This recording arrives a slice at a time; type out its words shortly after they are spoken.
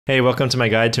Hey, welcome to my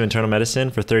guide to internal medicine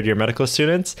for third-year medical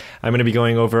students. I'm going to be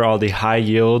going over all the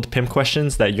high-yield pimp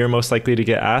questions that you're most likely to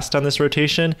get asked on this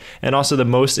rotation, and also the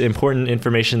most important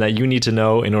information that you need to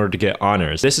know in order to get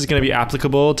honors. This is going to be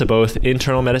applicable to both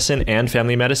internal medicine and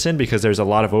family medicine because there's a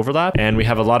lot of overlap, and we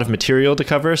have a lot of material to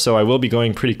cover, so I will be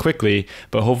going pretty quickly,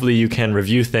 but hopefully you can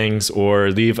review things or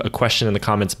leave a question in the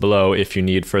comments below if you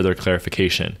need further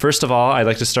clarification. First of all, I'd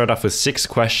like to start off with 6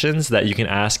 questions that you can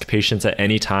ask patients at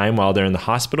any time while they're in the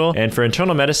hospital. And for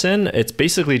internal medicine, it's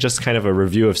basically just kind of a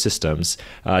review of systems.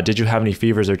 Did you have any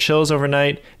fevers or chills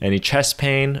overnight? Any chest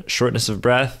pain, shortness of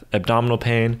breath, abdominal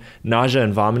pain, nausea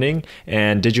and vomiting?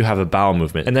 And did you have a bowel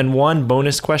movement? And then one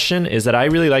bonus question is that I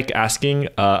really like asking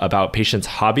about patients'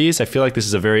 hobbies. I feel like this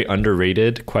is a very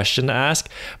underrated question to ask,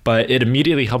 but it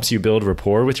immediately helps you build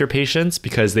rapport with your patients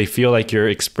because they feel like you're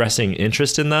expressing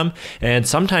interest in them. And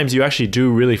sometimes you actually do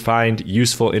really find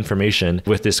useful information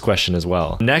with this question as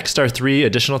well. Next are 3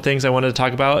 additional things I wanted to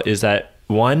talk about is that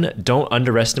 1, don't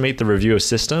underestimate the review of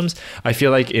systems. I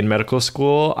feel like in medical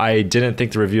school, I didn't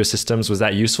think the review of systems was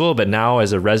that useful, but now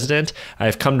as a resident,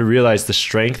 I've come to realize the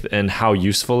strength and how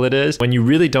useful it is. When you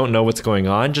really don't know what's going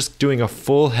on, just doing a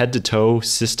full head-to-toe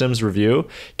systems review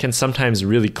can sometimes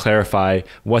really clarify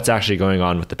what's actually going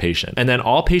on with the patient. And then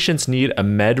all patients need a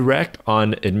med rec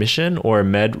on admission or a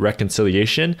med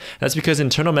reconciliation. That's because in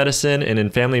internal medicine and in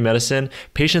family medicine,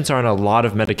 patients are on a lot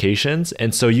of medications,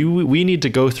 and so we need to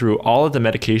go through all of the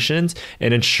medications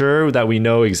and ensure that we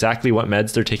know exactly what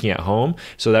meds they're taking at home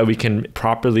so that we can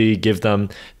properly give them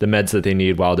the meds that they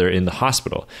need while they're in the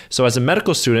hospital. So as a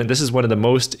medical student, this is one of the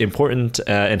most important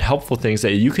and helpful things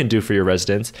that you can do for your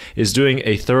residents is doing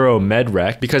a thorough med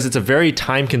rec because it's a very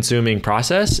time-consuming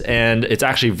process and it's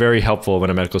actually very helpful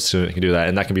when a medical student can do that,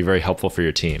 and that can be very helpful for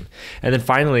your team. And then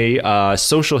finally,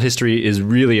 social history is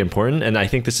really important, and I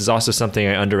think this is also something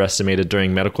I underestimated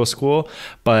during medical school,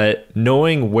 but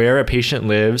knowing where a patient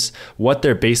lives, what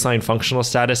their baseline functional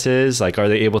status is, like are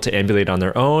they able to ambulate on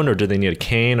their own or do they need a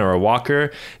cane or a walker?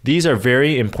 These are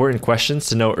very important questions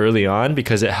to know early on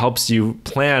because it helps you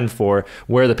plan for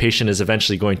where the patient is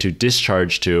eventually going to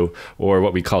discharge to, or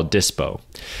what we call dispo.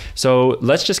 So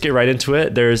let's just get right into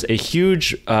it. There's a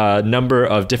huge number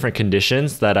of different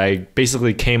conditions that I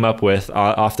basically came up with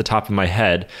off the top of my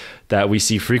head that we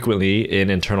see frequently in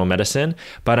internal medicine,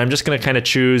 but I'm just going to kind of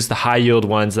choose the high yield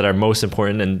ones that are most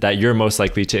important and that you're most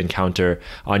likely to encounter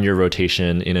on your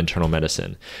rotation in internal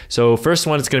medicine. So first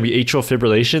one is going to be atrial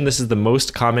fibrillation. This is the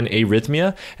most common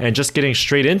arrhythmia, and just getting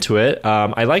straight into it,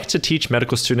 I like to teach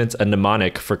medical students a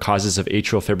mnemonic for causes of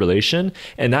atrial fibrillation,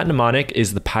 and that mnemonic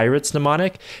is the Pirates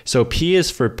mnemonic. So P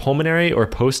is for pulmonary or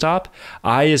post-op,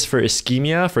 I is for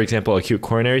ischemia, for example, acute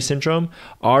coronary syndrome,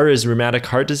 R is rheumatic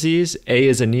heart disease, A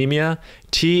is anemia,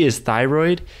 T is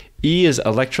thyroid, E is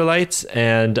electrolytes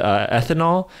and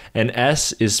ethanol, and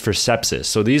S is for sepsis.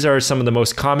 So these are some of the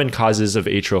most common causes of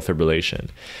atrial fibrillation.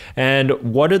 And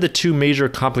what are the 2 major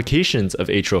complications of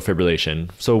atrial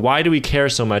fibrillation? So why do we care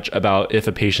so much about if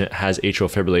a patient has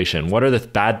atrial fibrillation? What are the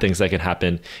bad things that can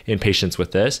happen in patients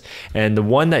with this? And the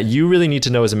one that you really need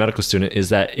to know as a medical student is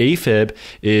that AFib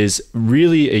is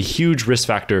really a huge risk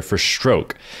factor for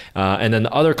stroke. And then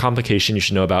the other complication you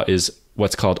should know about is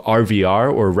what's called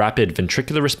RVR, or rapid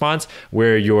ventricular response,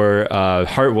 where your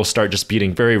heart will start just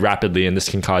beating very rapidly, and this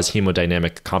can cause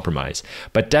hemodynamic compromise.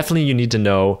 But definitely you need to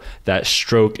know that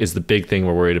stroke is the big thing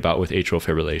we're worried about with atrial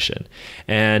fibrillation.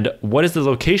 And what is the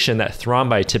location that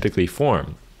thrombi typically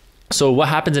form? So what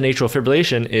happens in atrial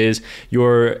fibrillation is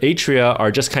your atria are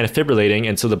just kind of fibrillating,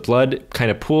 and so the blood kind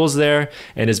of pools there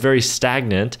and is very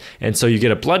stagnant, and so you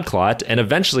get a blood clot, and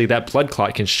eventually that blood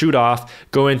clot can shoot off,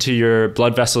 go into your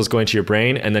blood vessels, go into your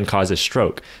brain, and then cause a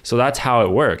stroke. So that's how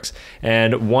it works.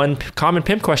 And one common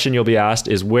pimp question you'll be asked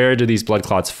is, where do these blood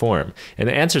clots form? And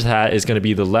the answer to that is going to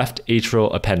be the left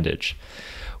atrial appendage.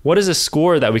 What is a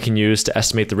score that we can use to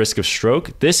estimate the risk of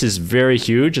stroke? This is very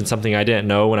huge and something I didn't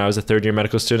know when I was a third-year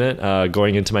medical student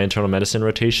going into my internal medicine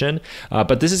rotation.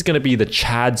 But this is going to be the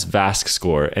CHADS-VASc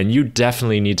score, and you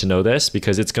definitely need to know this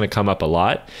because it's going to come up a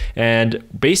lot. And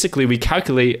basically, we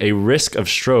calculate a risk of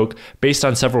stroke based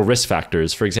on several risk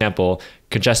factors. For example,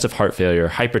 congestive heart failure,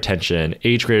 hypertension,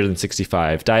 age greater than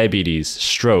 65, diabetes,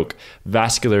 stroke,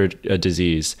 vascular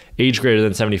disease, age greater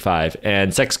than 75,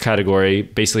 and sex category,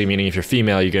 basically meaning if you're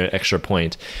female, you get an extra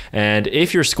point. And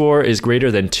if your score is greater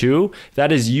than 2,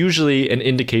 that is usually an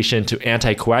indication to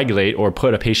anticoagulate or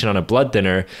put a patient on a blood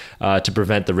thinner to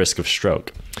prevent the risk of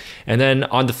stroke. And then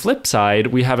on the flip side,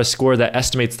 we have a score that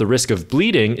estimates the risk of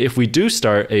bleeding if we do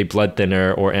start a blood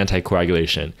thinner or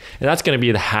anticoagulation. And that's going to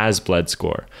be the HAS-BLED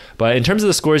score. But in terms of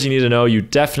the scores you need to know, you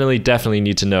definitely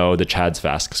need to know the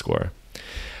CHADS-VASc score.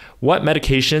 What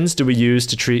medications do we use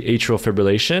to treat atrial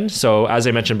fibrillation? So as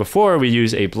I mentioned before, we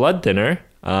use a blood thinner,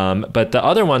 but the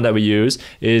other one that we use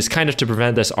is kind of to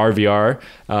prevent this RVR,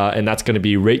 and that's going to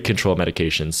be rate control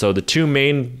medications. So the two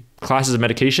main classes of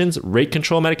medications: rate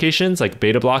control medications like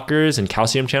beta blockers and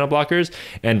calcium channel blockers,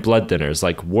 and blood thinners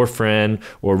like warfarin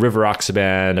or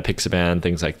rivaroxaban, apixaban,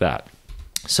 things like that.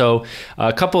 So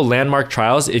a couple landmark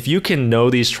trials. If you can know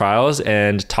these trials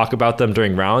and talk about them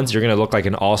during rounds, you're going to look like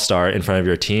an all-star in front of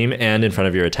your team and in front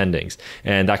of your attendings.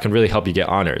 And that can really help you get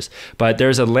honors. But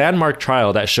there's a landmark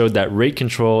trial that showed that rate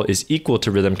control is equal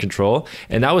to rhythm control.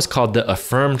 And that was called the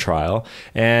AFFIRM trial.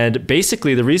 And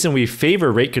basically the reason we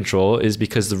favor rate control is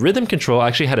because the rhythm control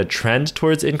actually had a trend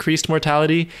towards increased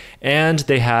mortality, and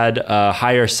they had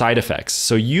higher side effects.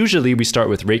 So usually we start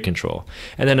with rate control.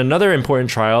 And then another important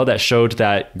trial that showed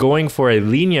that going for a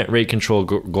lenient rate control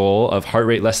goal of heart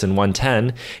rate less than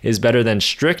 110 is better than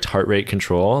strict heart rate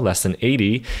control less than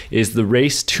 80 is the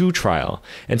RACE-2 trial.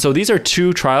 And so these are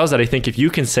two trials that I think if you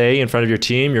can say in front of your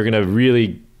team, you're going to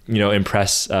really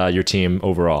impress your team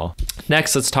overall.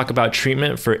 Next, let's talk about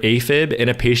treatment for AFib in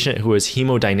a patient who is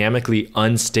hemodynamically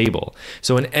unstable.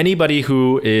 So in anybody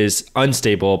who is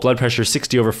unstable, blood pressure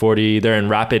 60/40, they're in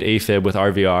rapid AFib with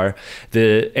RVR,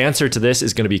 the answer to this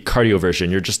is going to be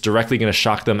cardioversion. You're just directly going to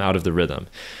shock them out of the rhythm.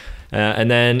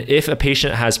 And then if a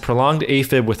patient has prolonged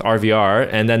AFib with RVR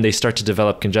and then they start to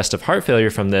develop congestive heart failure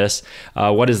from this,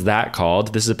 what is that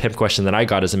called? This is a pimp question that I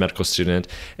got as a medical student,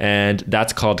 and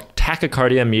that's called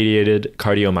tachycardia-mediated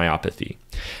cardiomyopathy.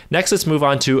 Next, let's move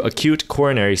on to acute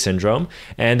coronary syndrome.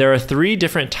 And there are three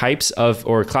different types of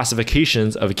or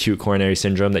classifications of acute coronary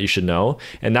syndrome that you should know.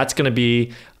 And that's going to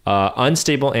be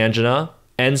unstable angina,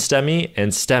 NSTEMI,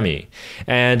 and STEMI.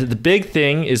 And the big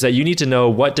thing is that you need to know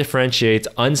what differentiates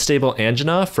unstable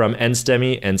angina from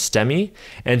NSTEMI and STEMI.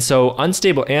 And so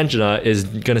unstable angina is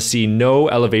going to see no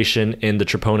elevation in the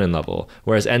troponin level,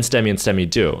 whereas NSTEMI and STEMI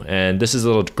do. And this is a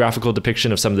little graphical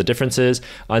depiction of some of the differences.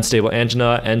 Unstable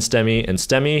angina, NSTEMI, and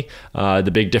STEMI.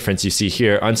 The big difference you see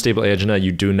here, unstable angina,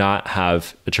 you do not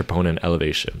have a troponin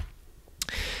elevation.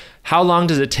 How long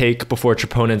does it take before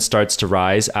troponin starts to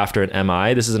rise after an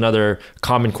MI? This is another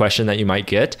common question that you might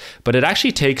get, but it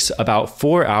actually takes about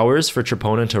 4 hours for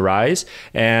troponin to rise.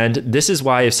 And this is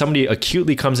why if somebody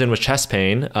acutely comes in with chest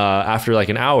pain after like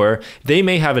an hour, they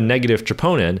may have a negative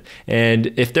troponin. And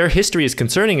if their history is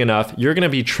concerning enough, you're going to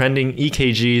be trending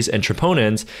EKGs and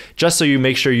troponins just so you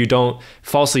make sure you don't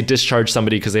falsely discharge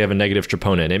somebody because they have a negative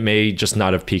troponin. It may just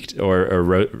not have peaked or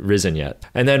risen yet.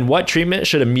 And then what treatment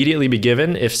should immediately be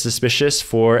given if suspicious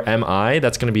for MI?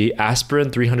 That's going to be aspirin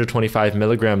 325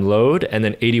 milligram load and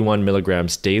then 81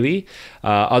 milligrams daily.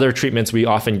 Other treatments we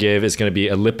often give is going to be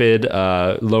a lipid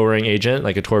lowering agent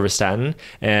like atorvastatin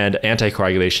and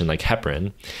anticoagulation like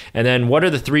heparin. And then what are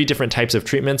the three different types of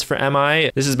treatments for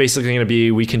MI? This is basically going to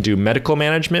be we can do medical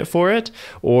management for it,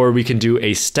 or we can do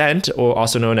a stent, or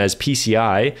also known as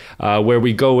PCI, where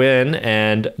we go in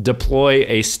and deploy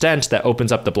a stent that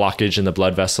opens up the blockage in the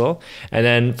blood vessel. And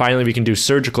then finally we can do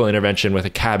surgical intervention with a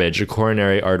CABG, a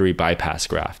coronary artery bypass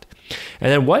graft.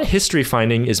 And then what history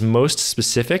finding is most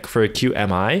specific for acute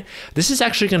MI? This is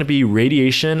actually going to be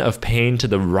radiation of pain to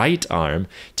the right arm.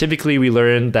 Typically, we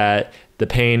learn that the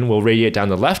pain will radiate down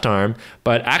the left arm,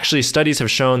 but actually studies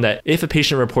have shown that if a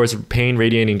patient reports pain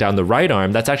radiating down the right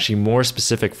arm, that's actually more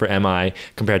specific for MI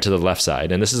compared to the left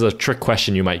side. And this is a trick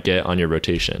question you might get on your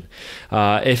rotation.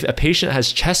 If a patient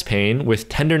has chest pain with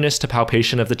tenderness to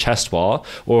palpation of the chest wall,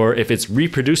 or if it's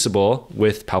reproducible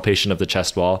with palpation of the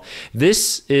chest wall,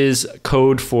 this is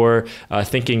code for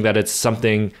thinking that it's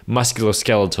something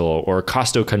musculoskeletal or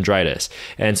costochondritis.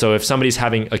 And so if somebody's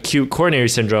having acute coronary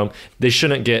syndrome, they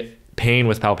shouldn't get pain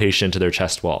with palpation to their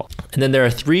chest wall. And then there are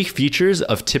three features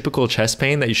of typical chest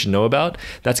pain that you should know about.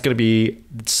 That's going to be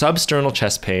substernal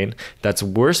chest pain that's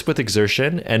worse with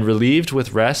exertion and relieved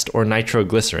with rest or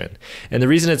nitroglycerin. And the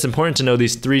reason it's important to know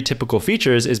these three typical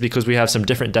features is because we have some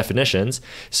different definitions.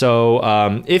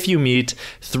 So if you meet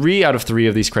 3 out of 3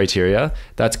 of these criteria,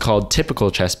 that's called typical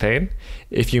chest pain.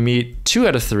 If you meet 2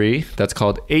 out of 3, that's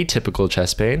called atypical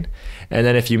chest pain. And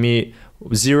then if you meet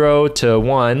 0 to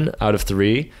 1 out of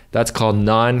 3, that's called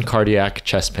non-cardiac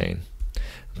chest pain.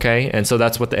 Okay, and so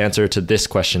that's what the answer to this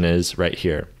question is right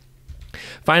here.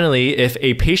 Finally, if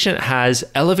a patient has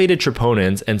elevated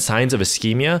troponins and signs of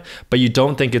ischemia, but you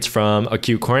don't think it's from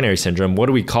acute coronary syndrome, what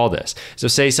do we call this? So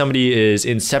say somebody is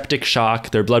in septic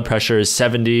shock, their blood pressure is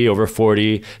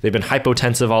 70/40, they've been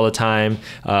hypotensive all the time,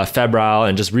 febrile,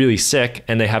 and just really sick,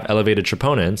 and they have elevated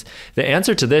troponins. The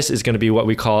answer to this is going to be what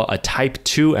we call a type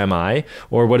 2 MI,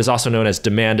 or what is also known as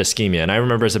demand ischemia. And I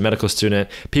remember as a medical student,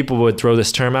 people would throw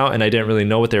this term out, and I didn't really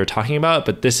know what they were talking about,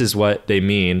 but this is what they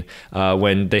mean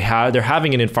when they're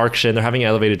having an infarction, they're having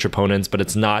elevated troponins, but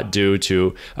it's not due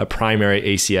to a primary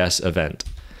ACS event.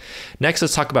 Next,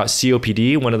 let's talk about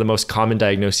COPD, one of the most common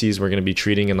diagnoses we're going to be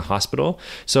treating in the hospital.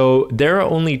 So there are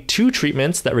only 2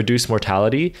 treatments that reduce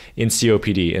mortality in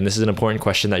COPD, and this is an important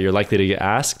question that you're likely to get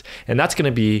asked, and that's going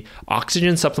to be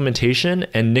oxygen supplementation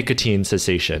and nicotine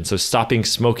cessation. So stopping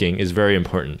smoking is very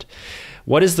important.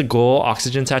 What is the goal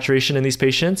oxygen saturation in these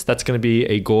patients? That's going to be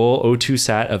a goal O2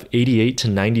 sat of 88 to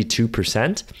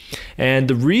 92%. And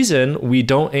the reason we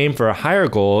don't aim for a higher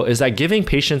goal is that giving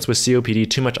patients with COPD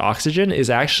too much oxygen is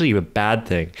actually a bad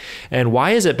thing. And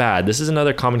why is it bad? This is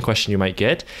another common question you might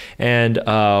get. And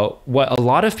what a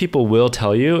lot of people will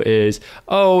tell you is,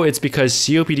 oh, it's because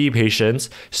COPD patients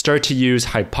start to use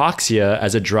hypoxia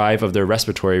as a drive of their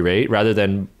respiratory rate rather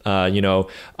than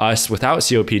us without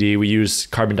COPD, we use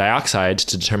carbon dioxide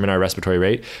to determine our respiratory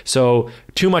rate. So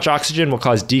too much oxygen will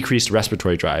cause decreased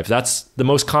respiratory drive. That's the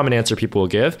most common answer people will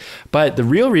give. But the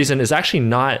real reason is actually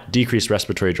not decreased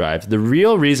respiratory drive. The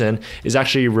real reason is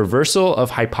actually reversal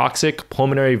of hypoxic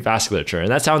pulmonary vasculature. And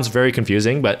that sounds very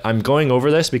confusing, but I'm going over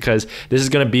this because this is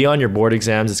going to be on your board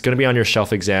exams, it's going to be on your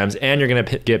shelf exams, and you're going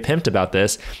to get pimped about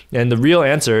this. And the real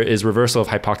answer is reversal of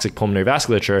hypoxic pulmonary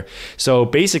vasculature. So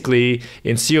basically,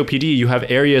 in COPD, you have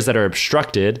areas that are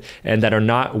obstructed and that are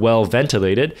not well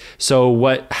ventilated. So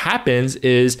what happens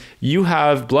is you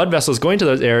have blood vessels going to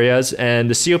those areas, and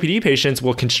the COPD patients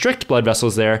will constrict blood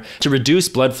vessels there to reduce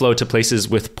blood flow to places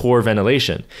with poor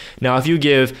ventilation. Now, if you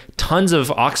give tons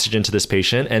of oxygen to this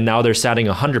patient and now they're satting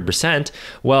 100%,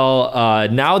 well,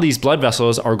 now these blood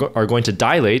vessels are going to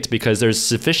dilate because there's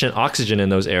sufficient oxygen in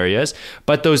those areas,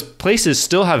 but those places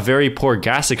still have very poor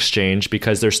gas exchange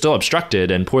because they're still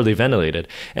obstructed and poorly ventilated.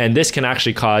 And this can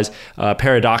actually cause,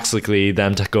 paradoxically,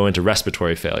 them to go into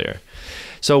respiratory failure.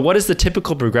 So what is the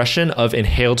typical progression of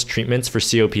inhaled treatments for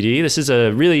COPD? This is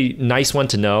a really nice one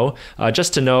to know,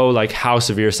 just to know like how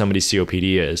severe somebody's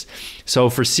COPD is. So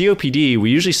for COPD,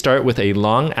 we usually start with a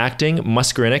long-acting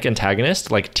muscarinic antagonist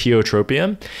like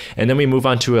tiotropium, and then we move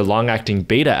on to a long-acting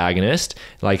beta agonist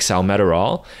like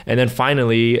salmeterol, and then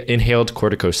finally inhaled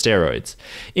corticosteroids.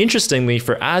 Interestingly,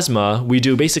 for asthma, we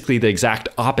do basically the exact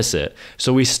opposite.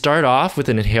 So we start off with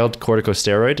an inhaled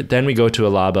corticosteroid, then we go to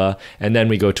a LABA, and then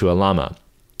we go to a LAMA.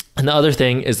 And the other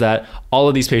thing is that all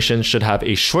of these patients should have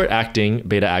a short-acting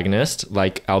beta agonist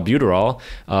like albuterol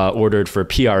ordered for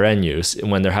PRN use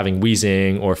when they're having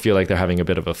wheezing or feel like they're having a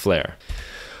bit of a flare.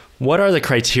 What are the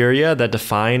criteria that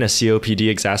define a COPD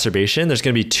exacerbation? There's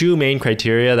going to be 2 main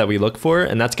criteria that we look for,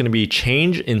 and that's going to be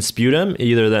change in sputum,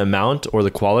 either the amount or the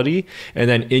quality, and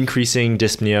then increasing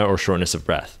dyspnea or shortness of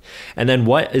breath. And then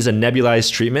what is a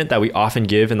nebulized treatment that we often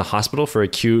give in the hospital for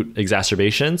acute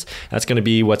exacerbations? That's going to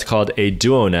be what's called a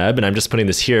duoneb, and I'm just putting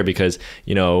this here because,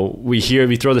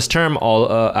 we throw this term out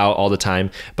all the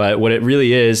time, but what it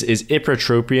really is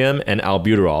ipratropium and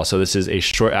albuterol. So this is a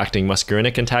short-acting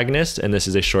muscarinic antagonist, and this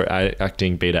is a short-acting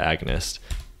beta agonist.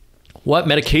 What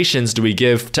medications do we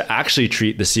give to actually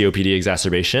treat the COPD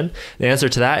exacerbation? The answer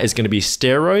to that is going to be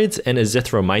steroids and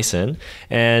azithromycin.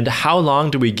 And how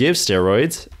long do we give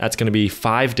steroids? That's going to be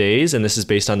 5 days, and this is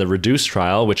based on the REDUCE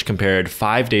trial, which compared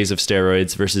 5 days of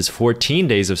steroids versus 14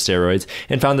 days of steroids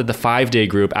and found that the 5-day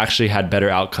group actually had better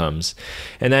outcomes.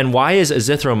 And then why is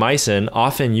azithromycin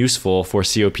often useful for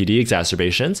COPD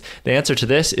exacerbations? The answer to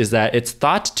this is that it's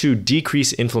thought to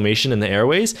decrease inflammation in the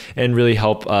airways and really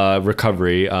help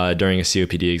recovery during a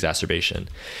COPD exacerbation.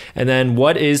 And then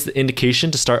what is the indication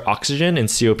to start oxygen in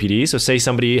COPD? So say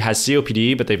somebody has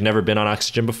COPD, but they've never been on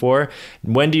oxygen before.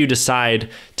 When do you decide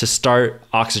to start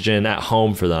oxygen at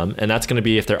home for them? And that's going to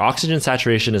be if their oxygen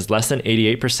saturation is less than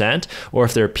 88% or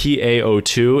if their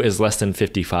PaO2 is less than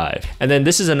 55. And then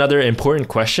this is another important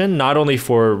question, not only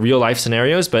for real life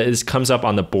scenarios, but it comes up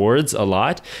on the boards a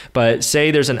lot. But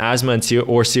say there's an asthma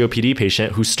or COPD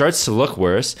patient who starts to look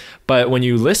worse, but when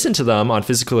you listen to them on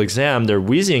physical exam, exam, their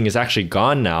wheezing is actually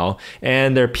gone now,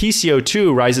 and their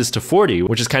PCO2 rises to 40,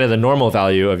 which is kind of the normal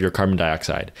value of your carbon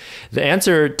dioxide. The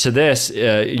answer to this,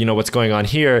 what's going on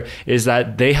here is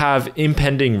that they have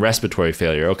impending respiratory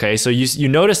failure, okay? So you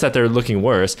notice that they're looking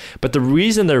worse, but the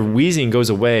reason their wheezing goes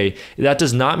away, that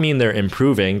does not mean they're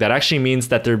improving. That actually means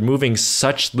that they're moving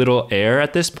such little air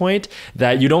at this point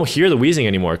that you don't hear the wheezing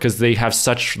anymore because they have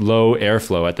such low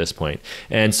airflow at this point.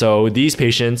 And so these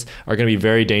patients are going to be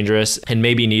very dangerous and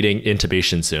maybe needing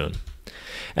intubation soon.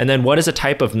 And then what is a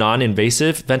type of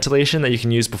non-invasive ventilation that you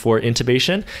can use before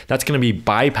intubation? That's going to be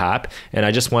BiPAP. And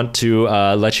I just want to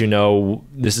let you know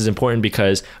this is important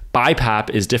because BiPAP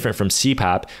is different from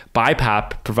CPAP.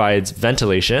 BiPAP provides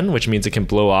ventilation, which means it can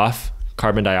blow off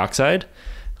carbon dioxide,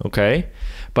 okay?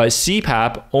 But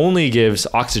CPAP only gives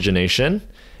oxygenation.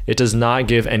 It does not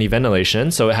give any ventilation,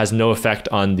 so it has no effect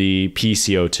on the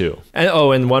PCO2.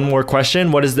 And one more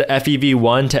question. What is the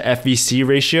FEV1 to FVC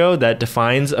ratio that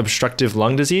defines obstructive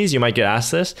lung disease? You might get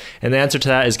asked this. And the answer to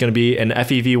that is going to be an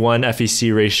FEV1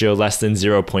 FVC ratio less than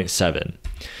 0.7.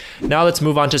 Now let's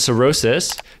move on to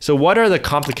cirrhosis. So what are the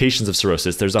complications of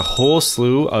cirrhosis? There's a whole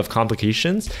slew of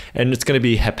complications, and it's going to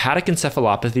be hepatic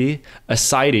encephalopathy,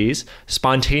 ascites,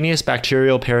 spontaneous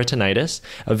bacterial peritonitis,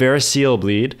 a variceal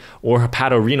bleed, or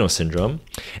hepatorenal syndrome.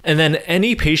 And then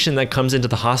any patient that comes into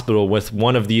the hospital with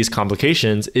one of these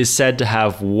complications is said to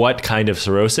have what kind of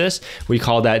cirrhosis? We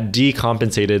call that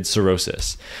decompensated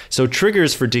cirrhosis. So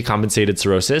triggers for decompensated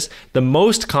cirrhosis, the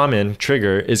most common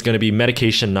trigger is going to be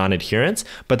medication non-adherence,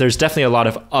 but there's definitely a lot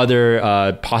of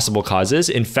other possible causes.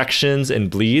 Infections and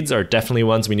bleeds are definitely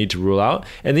ones we need to rule out.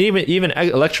 And then even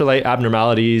electrolyte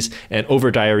abnormalities and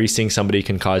over-diuresing somebody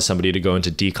can cause somebody to go into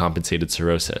decompensated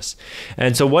cirrhosis.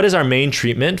 And so what is our main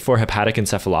treatment for hepatic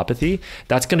encephalopathy?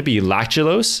 That's going to be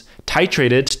lactulose,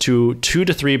 titrated to 2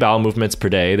 to 3 bowel movements per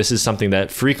day. This is something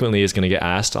that frequently is going to get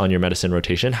asked on your medicine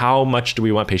rotation. How much do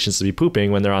we want patients to be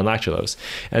pooping when they're on lactulose?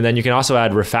 And then you can also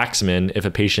add rifaximin if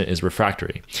a patient is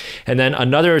refractory. And then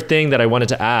another thing that I wanted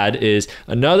to add is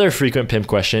another frequent PIMP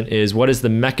question is what is the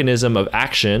mechanism of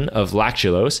action of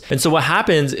lactulose? And so what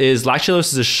happens is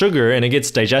lactulose is a sugar and it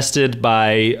gets digested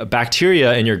by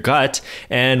bacteria in your gut.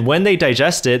 And when they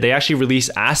digest it, they actually release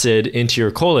acid into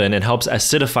your colon and helps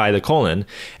acidify the colon.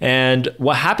 And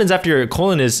what happens after your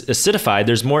colon is acidified,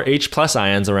 there's more H+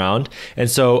 ions around. And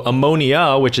so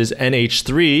ammonia, which is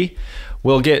NH3,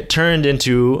 will get turned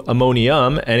into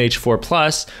ammonium,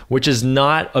 NH4+, which is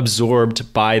not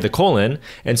absorbed by the colon.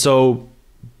 And so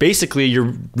basically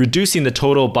you're reducing the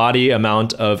total body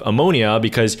amount of ammonia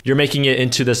because you're making it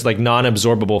into this like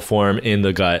non-absorbable form in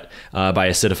the gut by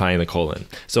acidifying the colon.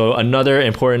 So another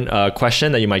important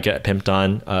question that you might get pimped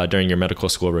on during your medical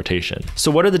school rotation. So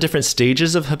what are the different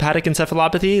stages of hepatic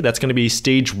encephalopathy? That's going to be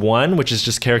stage 1, which is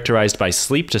just characterized by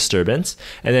sleep disturbance.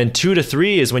 And then 2 to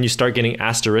 3 is when you start getting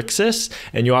asterixis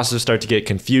and you also start to get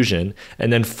confusion.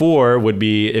 And then 4 would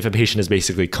be if a patient is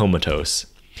basically comatose.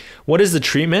 What is the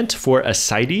treatment for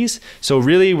ascites? So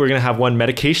really, we're going to have one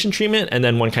medication treatment and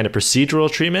then one kind of procedural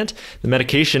treatment. The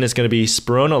medication is going to be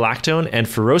spironolactone and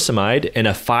furosemide in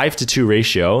a 5:2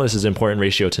 ratio. This is an important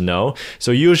ratio to know.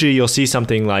 So usually you'll see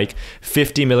something like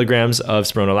 50 milligrams of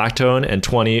spironolactone and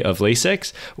 20 of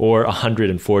Lasix, or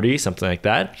 140, something like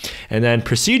that. And then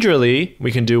procedurally,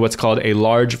 we can do what's called a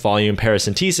large volume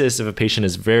paracentesis if a patient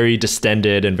is very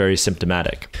distended and very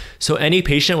symptomatic. So any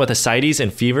patient with ascites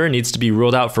and fever needs to be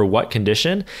ruled out for what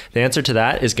condition? The answer to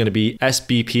that is going to be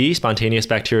SBP, spontaneous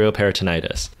bacterial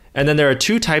peritonitis. And then there are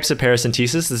 2 types of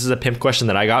paracentesis. This is a PIMP question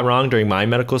that I got wrong during my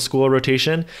medical school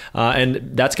rotation. And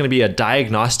that's going to be a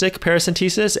diagnostic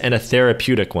paracentesis and a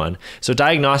therapeutic one. So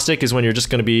diagnostic is when you're just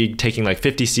going to be taking like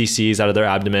 50 cc's out of their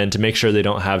abdomen to make sure they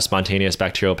don't have spontaneous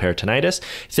bacterial peritonitis.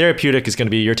 Therapeutic is going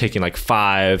to be you're taking like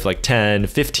 5, like 10,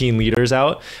 15 liters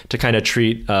out to kind of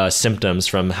treat symptoms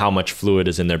from how much fluid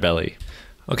is in their belly.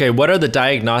 Okay, what are the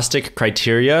diagnostic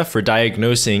criteria for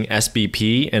diagnosing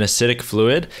SBP and acidic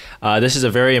fluid? This is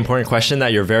a very important question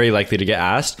that you're very likely to get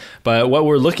asked, but what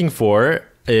we're looking for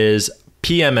is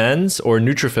PMNs or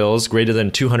neutrophils greater than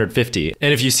 250.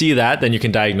 And if you see that, then you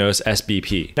can diagnose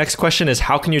SBP. Next question is,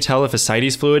 how can you tell if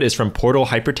ascites fluid is from portal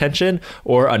hypertension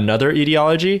or another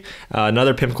etiology?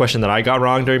 Another PIMP question that I got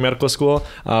wrong during medical school,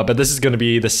 but this is going to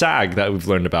be the SAG that we've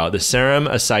learned about, the serum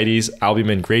ascites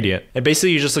albumin gradient. And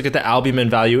basically you just look at the albumin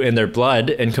value in their blood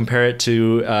and compare it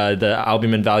to the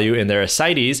albumin value in their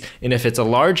ascites. And if it's a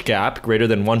large gap greater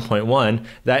than 1.1,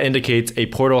 that indicates a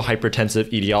portal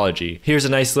hypertensive etiology. Here's a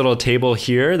nice little table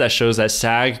here that shows that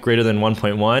SAG greater than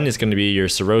 1.1 is going to be your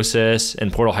cirrhosis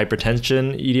and portal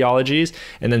hypertension etiologies.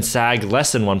 And then SAG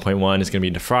less than 1.1 is going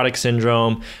to be nephrotic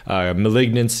syndrome,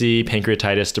 malignancy,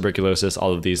 pancreatitis, tuberculosis,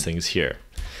 all of these things here.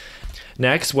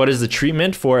 Next, what is the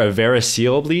treatment for a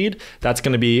variceal bleed? That's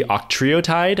going to be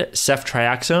octreotide,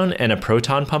 ceftriaxone, and a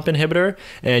proton pump inhibitor.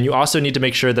 And you also need to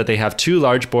make sure that they have 2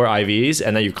 large bore IVs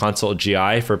and that you consult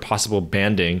GI for possible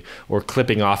banding or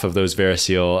clipping off of those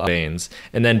variceal veins.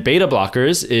 And then beta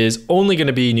blockers is only going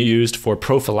to be used for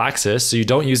prophylaxis, so you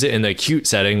don't use it in the acute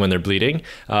setting when they're bleeding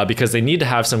because they need to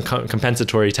have some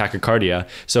compensatory tachycardia.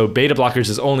 So beta blockers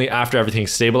is only after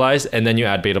everything's stabilized, and then you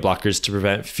add beta blockers to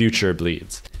prevent future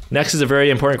bleeds. Next is a very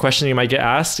important question you might get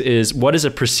asked is, what is a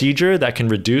procedure that can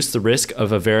reduce the risk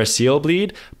of a variceal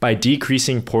bleed by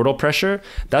decreasing portal pressure?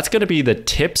 That's going to be the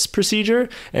TIPS procedure.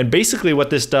 And basically what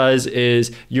this does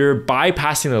is you're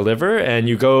bypassing the liver and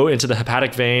you go into the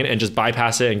hepatic vein and just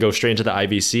bypass it and go straight into the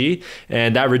IVC.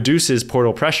 And that reduces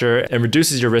portal pressure and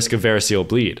reduces your risk of variceal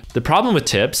bleed. The problem with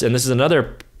TIPS, and this is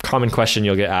another common question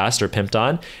you'll get asked or pimped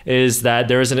on, is that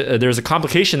there's a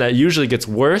complication that usually gets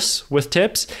worse with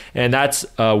TIPS, and that's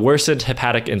worsened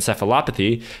hepatic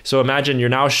encephalopathy. So imagine you're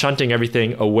now shunting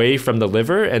everything away from the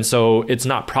liver, and so it's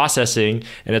not processing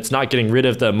and it's not getting rid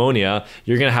of the ammonia.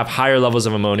 You're going to have higher levels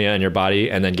of ammonia in your body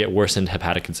and then get worsened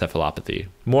hepatic encephalopathy.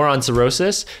 More on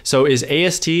cirrhosis. So is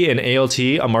AST and ALT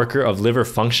a marker of liver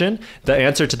function? The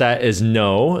answer to that is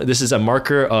no. This is a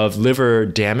marker of liver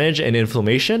damage and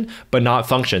inflammation, but not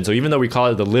function. So even though we call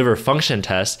it the liver function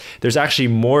test, there's actually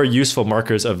more useful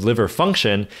markers of liver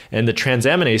function, and the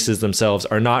transaminases themselves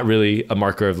are not really a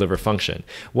marker of liver function.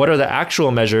 What are the actual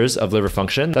measures of liver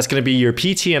function? That's going to be your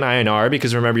PT and INR,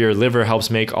 because remember your liver helps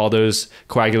make all those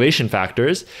coagulation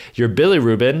factors, your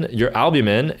bilirubin, your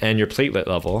albumin, and your platelet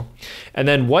level. And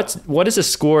then what is a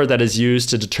score that is used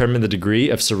to determine the degree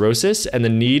of cirrhosis and the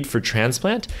need for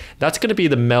transplant? That's going to be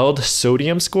the MELD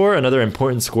sodium score, another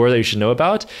important score that you should know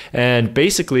about. And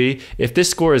basically, if this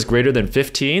score is greater than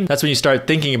 15, that's when you start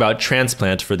thinking about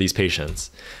transplant for these patients.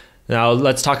 Now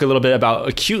let's talk a little bit about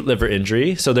acute liver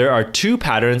injury. So there are 2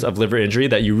 patterns of liver injury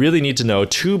that you really need to know,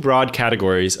 2 broad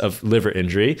categories of liver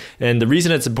injury. And the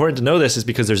reason it's important to know this is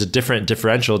because there's a different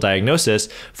differential diagnosis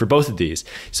for both of these.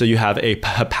 So you have a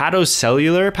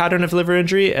hepatocellular pattern of liver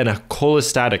injury and a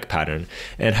cholestatic pattern.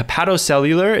 And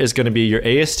hepatocellular is going to be your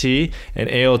AST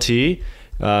and ALT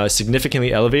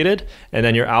significantly elevated, and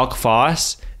then your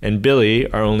alk-phos and Billy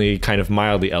are only kind of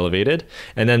mildly elevated.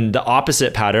 And then the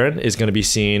opposite pattern is going to be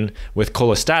seen with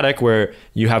cholestatic, where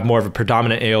you have more of a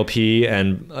predominant ALP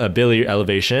and a Billy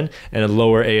elevation and a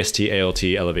lower AST-ALT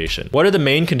elevation. What are the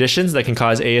main conditions that can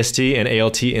cause AST and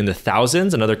ALT in the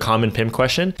thousands? Another common PIMP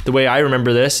question. The way I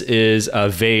remember this is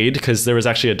Vade, because there was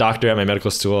actually a doctor at my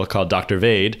medical school called Dr.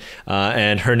 Vade,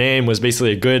 and her name was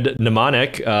basically a good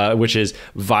mnemonic, which is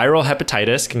viral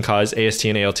hepatitis can cause AST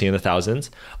and ALT in the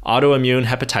thousands, autoimmune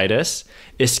hepatitis,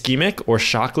 ischemic or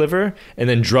shock liver, and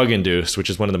then drug-induced, which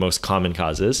is one of the most common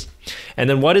causes. And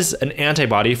then what is an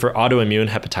antibody for autoimmune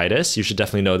hepatitis? You should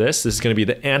definitely know this. This is going to be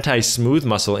the anti-smooth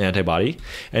muscle antibody.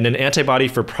 And an antibody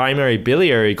for primary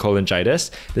biliary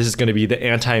cholangitis, this is going to be the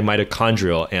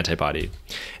anti-mitochondrial antibody.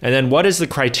 And then what is the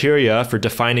criteria for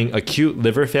defining acute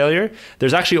liver failure?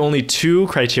 There's actually only 2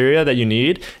 criteria that you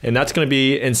need, and that's going to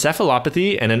be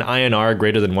encephalopathy and an INR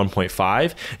greater than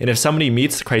 1.5. And if somebody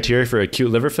meets the criteria for acute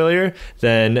liver failure,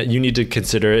 then you need to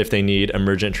consider if they need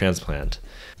emergent transplant.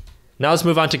 Now let's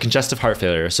move on to congestive heart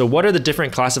failure. So what are the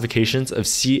different classifications of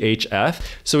CHF?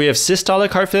 So we have systolic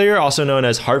heart failure, also known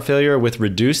as heart failure with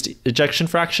reduced ejection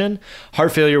fraction,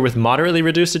 heart failure with moderately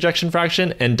reduced ejection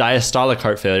fraction, and diastolic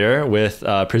heart failure with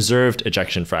preserved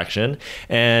ejection fraction.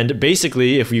 And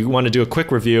basically, if we want to do a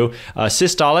quick review,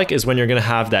 systolic is when you're going to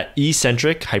have that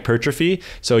eccentric hypertrophy.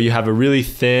 So you have a really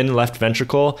thin left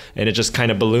ventricle and it just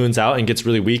kind of balloons out and gets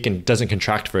really weak and doesn't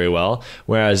contract very well.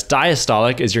 Whereas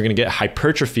diastolic is you're going to get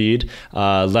hypertrophied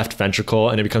left ventricle,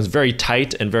 and it becomes very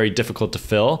tight and very difficult to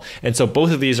fill. And so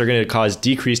both of these are going to cause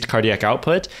decreased cardiac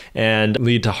output and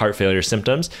lead to heart failure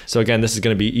symptoms. So again, this is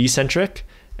going to be eccentric.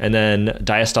 And then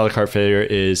diastolic heart failure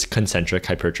is concentric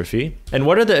hypertrophy. And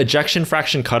what are the ejection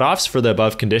fraction cutoffs for the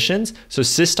above conditions? So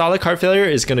systolic heart failure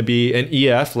is going to be an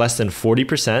EF less than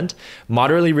 40%.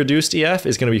 Moderately reduced EF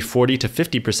is going to be 40 to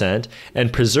 50%.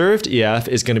 And preserved EF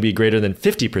is going to be greater than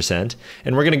 50%.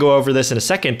 And we're going to go over this in a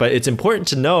second, but it's important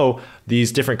to know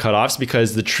these different cutoffs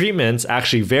because the treatments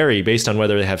actually vary based on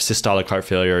whether they have systolic heart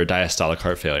failure or diastolic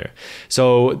heart failure.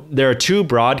 So there are 2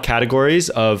 broad categories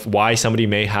of why somebody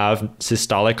may have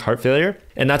systolic heart failure.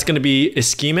 And that's going to be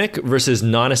ischemic versus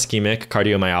non-ischemic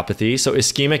cardiomyopathy. So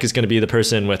ischemic is going to be the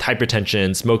person with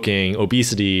hypertension, smoking,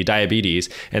 obesity, diabetes,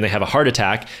 and they have a heart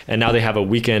attack, and now they have a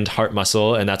weakened heart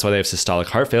muscle, and that's why they have systolic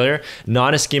heart failure.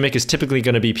 Non-ischemic is typically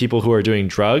going to be people who are doing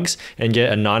drugs and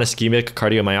get a non-ischemic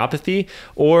cardiomyopathy,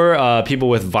 or people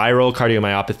with viral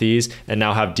cardiomyopathies and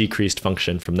now have decreased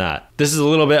function from that. This is a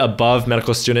little bit above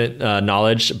medical student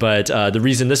knowledge, but the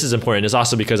reason this is important is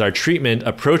also because our treatment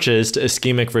approaches to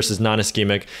ischemic versus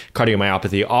non-ischemic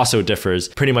cardiomyopathy also differs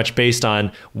pretty much based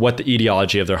on what the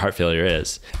etiology of their heart failure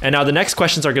is. And now the next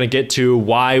questions are going to get to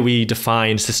why we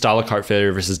define systolic heart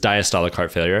failure versus diastolic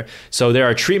heart failure. So there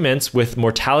are treatments with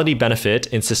mortality benefit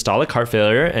in systolic heart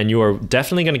failure, and you are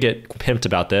definitely going to get pimped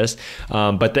about this.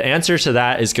 But the answer to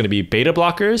that is going to be beta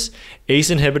blockers, ACE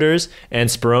inhibitors, and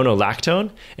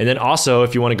spironolactone. And then also,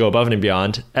 if you want to go above and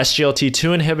beyond,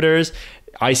 SGLT2 inhibitors,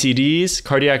 ICDs,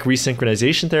 cardiac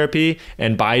resynchronization therapy,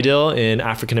 and Bidil in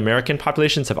African American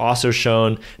populations have also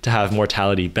shown to have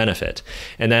mortality benefit.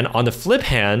 And then on the flip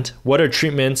hand, what are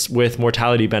treatments with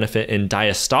mortality benefit in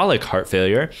diastolic heart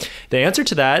failure? The answer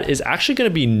to that is actually going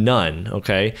to be none,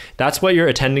 okay? That's what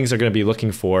your attendings are going to be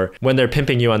looking for when they're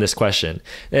pimping you on this question.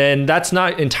 And that's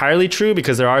not entirely true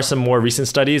because there are some more recent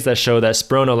studies that show that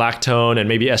spironolactone and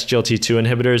maybe SGLT2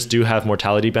 inhibitors do have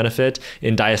mortality benefit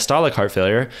in diastolic heart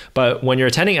failure. But when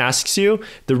your attending asks you,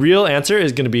 the real answer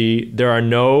is going to be there are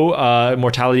no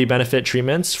mortality benefit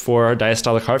treatments for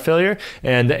diastolic heart failure.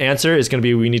 And the answer is going to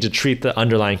be we need to treat the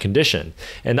underlying condition.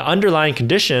 And the underlying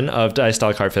condition of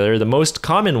diastolic heart failure, the most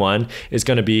common one, is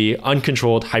going to be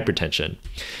uncontrolled hypertension.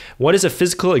 What is a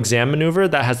physical exam maneuver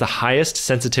that has the highest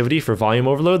sensitivity for volume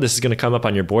overload? This is going to come up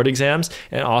on your board exams,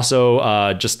 and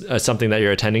also just something that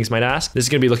your attendings might ask. This is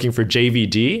going to be looking for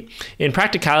JVD. In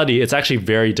practicality, it's actually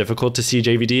very difficult to see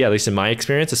JVD, at least in my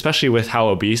experience, especially with how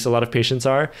obese a lot of patients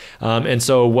are. And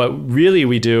so what really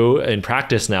we do in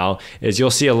practice now is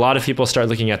you'll see a lot of people start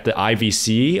looking at the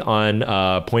IVC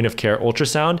on point of care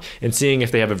ultrasound and seeing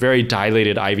if they have a very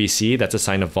dilated IVC. That's a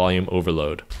sign of volume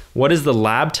overload. What is the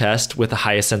lab test with the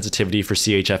highest sensitivity for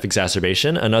CHF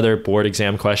exacerbation? Another board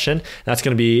exam question. That's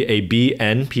going to be a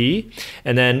BNP.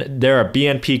 And then there are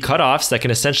BNP cutoffs that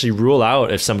can essentially rule out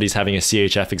if somebody's having a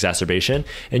CHF exacerbation.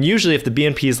 And usually if the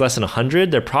BNP is less than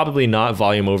 100, they're probably not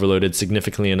volume overloaded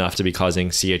significantly enough to be causing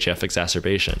CHF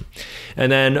exacerbation.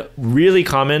 And then really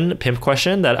common PIMP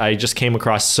question that I just came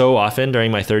across so often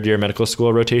during my third year medical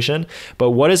school rotation. But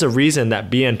what is a reason that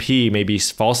BNP may be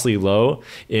falsely low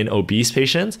in obese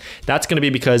patients? That's going to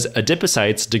be because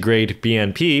adipocytes degrade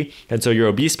BNP, and so your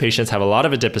obese patients have a lot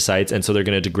of adipocytes, and so they're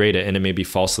going to degrade it, and it may be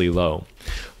falsely low.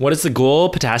 What is the goal?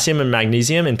 Potassium and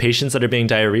magnesium in patients that are being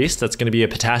diuresed. That's going to be a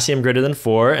potassium greater than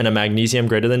 4 and a magnesium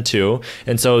greater than 2.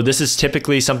 And so this is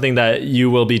typically something that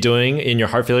you will be doing in your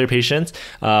heart failure patients.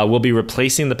 We'll be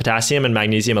replacing the potassium and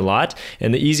magnesium a lot.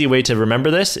 And the easy way to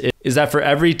remember this is that for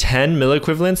every 10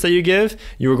 milliequivalents that you give,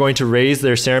 you are going to raise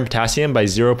their serum potassium by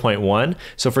 0.1.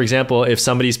 So for example, if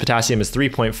somebody's potassium is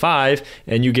 3.5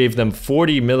 and you gave them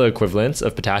 40 milliequivalents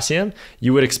of potassium,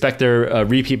 you would expect their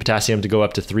repeat potassium to go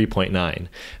up to 3.9.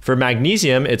 For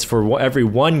magnesium, it's for every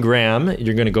 1 gram,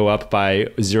 you're going to go up by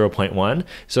 0.1.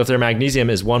 So if their magnesium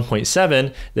is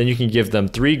 1.7, then you can give them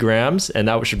 3 grams, and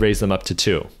that should raise them up to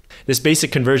 2. This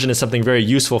basic conversion is something very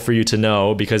useful for you to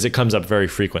know because it comes up very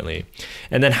frequently.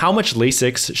 And then how much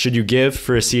Lasix should you give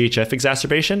for a CHF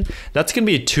exacerbation? That's going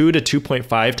to be 2 to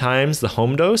 2.5 times the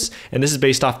home dose. And this is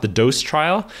based off the dose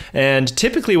trial. And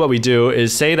typically what we do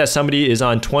is say that somebody is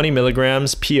on 20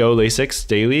 milligrams PO Lasix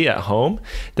daily at home.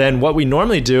 Then what we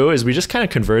normally do is we just kind of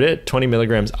convert it 20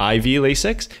 milligrams IV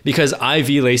Lasix, because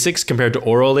IV Lasix compared to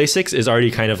oral Lasix is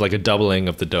already kind of like a doubling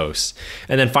of the dose.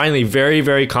 And then finally, very,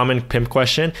 very common PIMP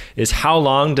question is how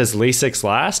long does Lasix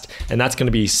last? And that's going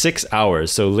to be 6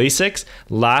 hours. So Lasix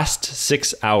lasts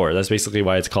 6 hours. That's basically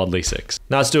why it's called Lasix.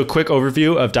 Now let's do a quick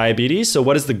overview of diabetes. So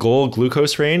what is the goal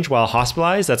glucose range while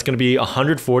hospitalized? That's going to be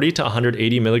 140 to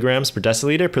 180 milligrams per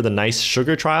deciliter per the NICE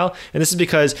sugar trial. And this is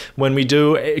because when we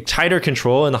do a tighter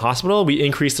control in the hospital, we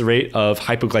increase the rate of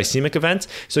hypoglycemic events.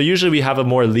 So usually we have a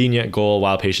more lenient goal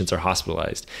while patients are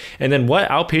hospitalized. And then what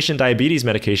outpatient diabetes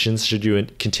medications should you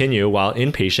continue while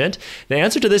inpatient? The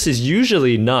answer to this is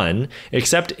usually none,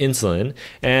 except insulin.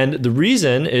 And the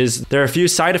reason is there are a few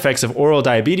side effects of oral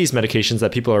diabetes medications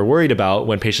that people are worried about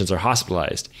when patients are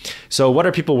hospitalized. So what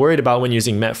are people worried about when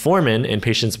using metformin in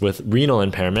patients with renal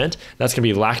impairment? That's going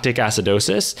to be lactic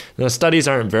acidosis. Now, studies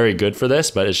aren't very good for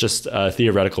this, but it's just a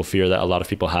theoretical fear that a lot of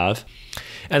people have.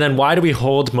 And then why do we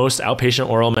hold most outpatient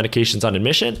oral medications on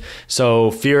admission? So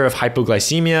fear of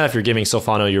hypoglycemia, if you're giving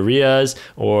sulfonylureas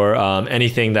or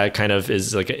anything that kind of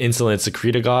is like an insulin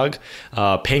secretagogue,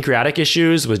 pancreatic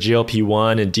issues with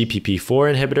GLP-1 and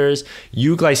DPP-4 inhibitors,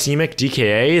 euglycemic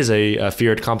DKA is a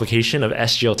feared complication of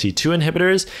SGLT2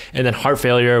 inhibitors, and then heart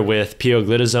failure with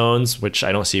pioglitazones, which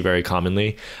I don't see very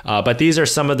commonly. But these are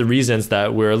some of the reasons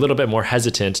that we're a little bit more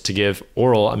hesitant to give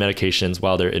oral medications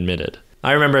while they're admitted.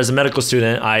 I remember as a medical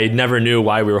student, I never knew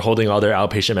why we were holding all their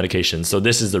outpatient medications. So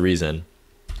this is the reason.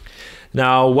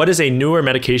 Now, what is a newer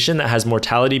medication that has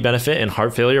mortality benefit in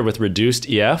heart failure with reduced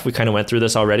EF? We kind of went through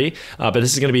this already, but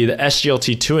this is going to be the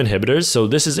SGLT2 inhibitors. So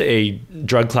this is a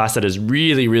drug class that is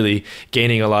really, really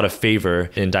gaining a lot of favor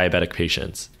in diabetic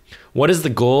patients. What is the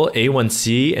goal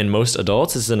A1C in most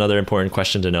adults? This is another important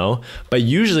question to know. But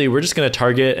usually we're just going to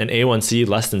target an A1C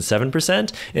less than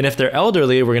 7%. And if they're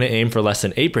elderly, we're going to aim for less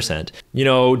than 8%. You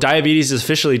know, diabetes is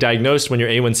officially diagnosed when your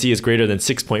A1C is greater than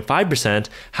 6.5%.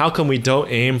 How come we don't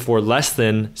aim for less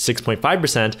than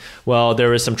 6.5%? Well, there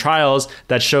were some trials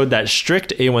that showed that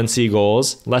strict A1C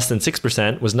goals, less than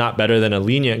 6%, was not better than a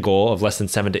lenient goal of less than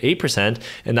 7 to 8%.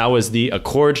 And that was the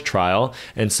Accord trial.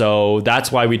 And so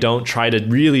that's why we don't try to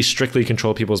really strictly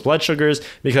control people's blood sugars,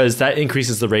 because that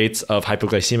increases the rates of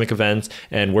hypoglycemic events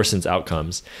and worsens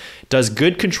outcomes. Does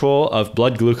good control of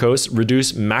blood glucose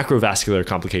reduce macrovascular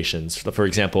complications? For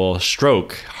example,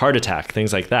 stroke, heart attack,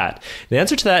 things like that. The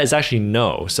answer to that is actually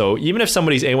no. So even if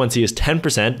somebody's A1C is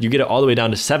 10%, you get it all the way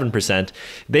down to 7%,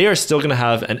 they are still going to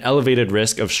have an elevated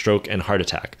risk of stroke and heart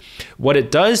attack. What it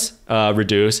does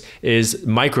reduce is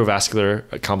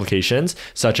microvascular complications,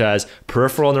 such as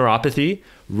peripheral neuropathy,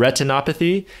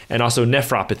 retinopathy, and also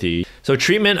nephropathy. So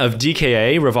treatment of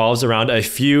DKA revolves around a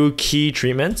few key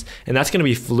treatments, and that's going to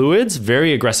be fluids,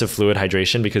 very aggressive fluid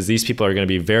hydration, because these people are going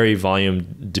to be very volume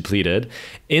depleted,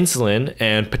 insulin,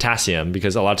 and potassium,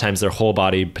 because a lot of times they're whole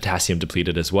body potassium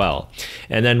depleted as well.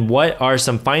 And then what are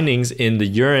some findings in the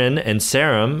urine and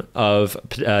serum of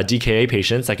DKA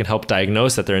patients that can help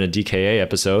diagnose that they're in a DKA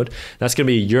episode? That's going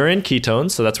to be urine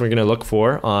ketones, so that's what we're going to look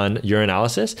for on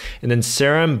urinalysis, and then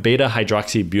serum beta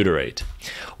hydroxybutyrate.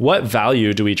 What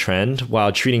value do we trend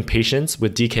while treating patients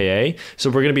with DKA? So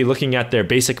we're going to be looking at their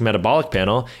basic metabolic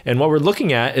panel, and what we're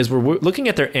looking at is we're looking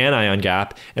at their anion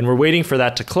gap, and we're waiting for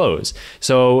that to close.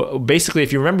 So basically,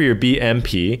 if you remember your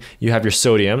BMP, you have your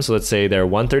sodium, so let's say they're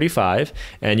 135,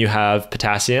 and you have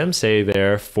potassium, say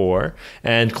they're 4,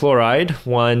 and chloride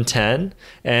 110,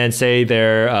 and say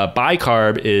their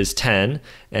bicarb is 10,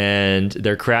 and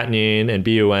their creatinine and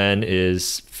BUN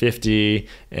is 50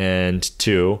 and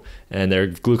 2, and their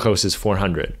glucose is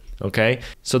 400. Okay,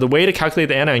 so the way to calculate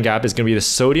the anion gap is going to be the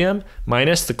sodium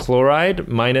minus the chloride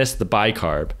minus the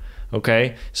bicarb.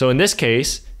 Okay, so in this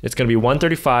case, it's going to be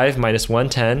 135 minus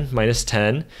 110 minus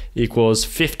 10 equals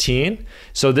 15.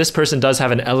 So this person does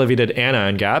have an elevated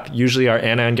anion gap. Usually our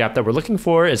anion gap that we're looking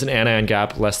for is an anion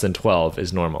gap less than 12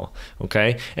 is normal.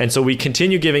 Okay, and so we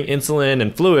continue giving insulin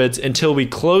and fluids until we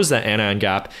close that anion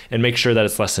gap and make sure that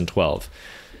it's less than 12.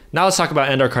 Now let's talk about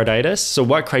endocarditis. So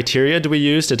what criteria do we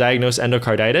use to diagnose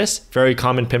endocarditis? Very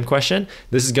common pimp question.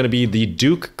 This is going to be the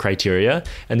Duke criteria.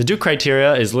 And the Duke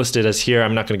criteria is listed as here.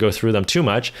 I'm not going to go through them too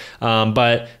much.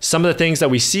 But some of the things that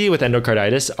we see with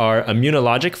endocarditis are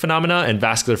immunologic phenomena and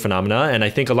vascular phenomena. And I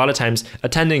think a lot of times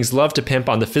attendings love to pimp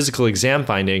on the physical exam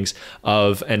findings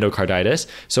of endocarditis.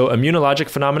 So immunologic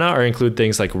phenomena include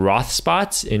things like Roth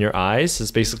spots in your eyes.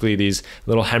 It's basically these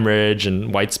little hemorrhage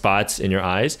and white spots in your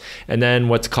eyes. And then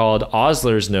what's called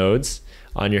Osler's nodes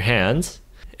on your hands.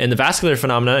 And the vascular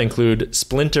phenomena include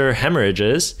splinter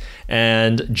hemorrhages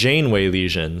and Janeway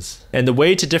lesions. And the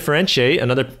way to differentiate,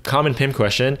 another common pimp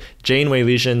question, Janeway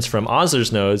lesions from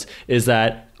Osler's nodes, is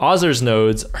that Osler's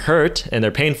nodes hurt and they're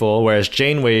painful, whereas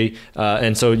Janeway,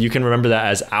 and so you can remember that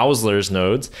as Osler's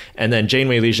nodes, and then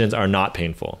Janeway lesions are not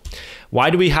painful. Why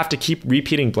do we have to keep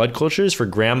repeating blood cultures for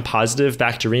gram-positive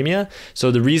bacteremia? So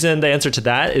the answer to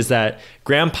that is that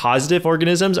gram-positive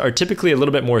organisms are typically a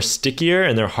little bit more stickier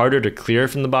and they're harder to clear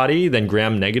from the body than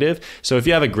gram-negative. So if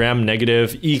you have a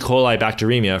gram-negative E. coli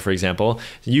bacteremia, for example,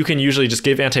 you can usually just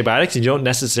give antibiotics and you don't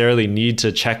necessarily need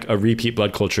to check a repeat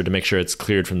blood culture to make sure it's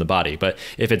cleared from the body. But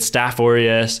if it's Staph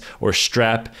aureus or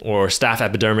strep or Staph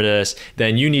epidermidis,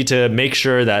 then you need to make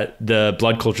sure that the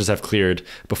blood cultures have cleared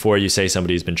before you say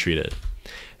somebody's been treated.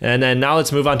 And then now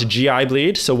let's move on to GI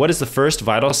bleed. So what is the first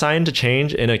vital sign to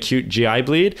change in acute GI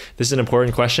bleed? This is an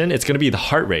important question. It's going to be the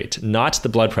heart rate, not the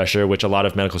blood pressure, which a lot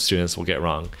of medical students will get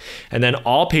wrong. And then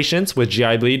all patients with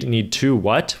GI bleed need two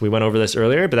what? We went over this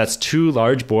earlier, but that's 2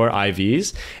 large bore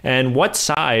IVs. And what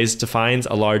size defines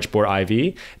a large bore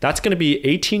IV? That's going to be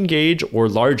 18 gauge or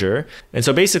larger. And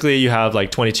so basically you have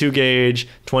like 22 gauge,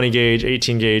 20 gauge,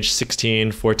 18 gauge,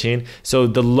 16, 14. So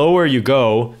the lower you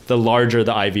go, the larger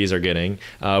the IVs are getting,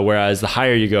 whereas the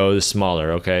higher you go, the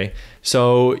smaller, okay?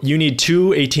 So you need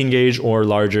 2 18 gauge or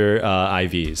larger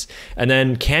IVs. And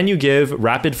then can you give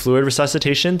rapid fluid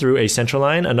resuscitation through a central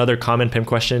line? Another common PIMP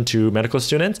question to medical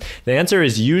students. The answer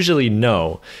is usually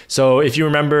no. So if you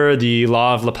remember the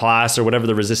law of Laplace or whatever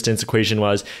the resistance equation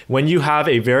was, when you have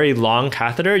a very long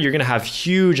catheter, you're going to have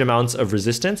huge amounts of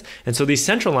resistance. And so these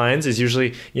central lines is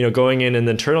usually, going in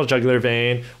the internal jugular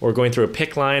vein or going through a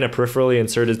PICC line, a peripherally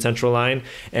inserted central line.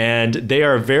 And they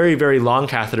are very, very long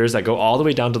catheters that go all the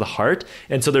way down to the heart.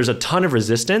 And so there's a ton of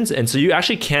resistance. And so you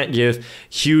actually can't give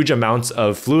huge amounts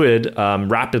of fluid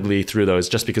rapidly through those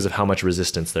just because of how much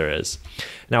resistance there is.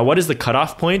 Now, what is the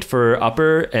cutoff point for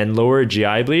upper and lower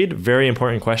GI bleed? Very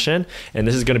important question. And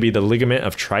this is going to be the ligament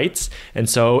of Treitz. And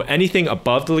so anything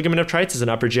above the ligament of Treitz is an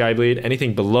upper GI bleed.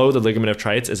 Anything below the ligament of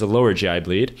Treitz is a lower GI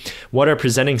bleed. What are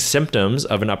presenting symptoms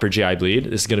of an upper GI bleed?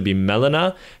 This is going to be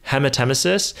melena,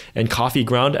 hematemesis, and coffee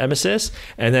ground emesis.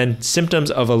 And then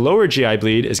symptoms of a lower GI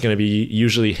bleed is going to be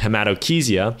usually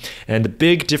hematochezia. And the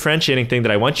big differentiating thing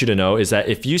that I want you to know is that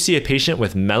if you see a patient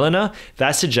with melena,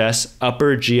 that suggests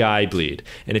upper GI bleed.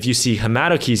 And if you see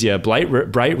hematochezia,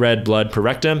 bright red blood per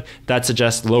rectum, that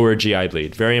suggests lower GI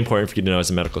bleed. Very important for you to know as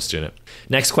a medical student.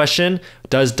 Next question,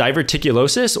 does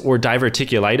diverticulosis or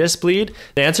diverticulitis bleed?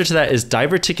 The answer to that is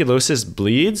diverticulosis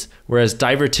bleeds, whereas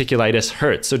diverticulitis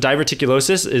hurts. So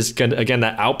diverticulosis is, again,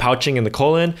 that outpouching in the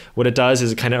colon. What it does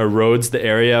is it kind of erodes the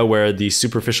area where the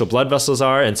superficial blood vessels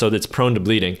are, and so it's prone to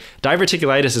bleeding.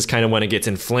 Diverticulitis is kind of when it gets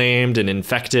inflamed and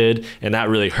infected, and that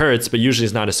really hurts, but usually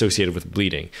is not associated with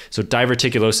bleeding. So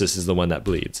diverticulosis is the one that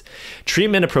bleeds.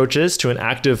 Treatment approaches to an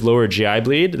active lower GI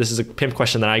bleed. This is a PIMP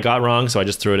question that I got wrong, so I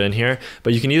just threw it in here.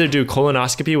 But you can either do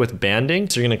colonoscopy with banding,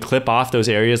 so you're going to clip off those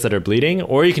areas that are bleeding,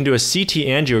 or you can do a CT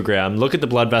angiogram, look at the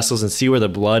blood vessels and see where the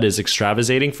blood is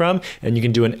extravasating from, and you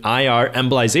can do an IR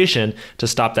embolization to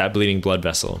stop that bleeding blood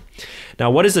vessel. Now,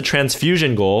 what is the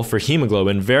transfusion goal for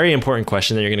hemoglobin? Very important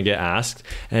question that you're going to get asked.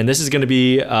 And this is going to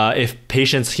be if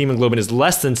patient's hemoglobin is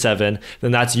less than 7,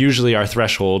 then that's usually our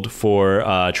threshold for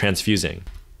transfusing.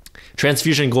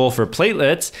 Transfusion goal for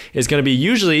platelets is going to be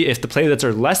usually if the platelets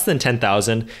are less than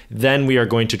 10,000, then we are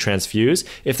going to transfuse.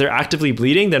 If they're actively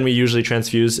bleeding, then we usually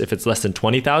transfuse if it's less than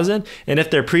 20,000. And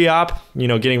if they're pre-op,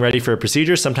 getting ready for a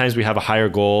procedure, sometimes we have a higher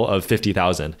goal of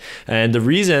 50,000. And the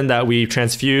reason that we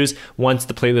transfuse once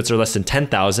the platelets are less than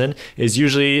 10,000 is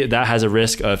usually that has a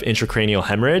risk of intracranial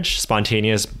hemorrhage,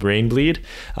 spontaneous brain bleed.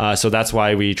 So that's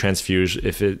why we transfuse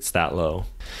if it's that low.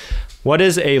 What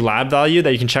is a lab value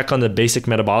that you can check on the basic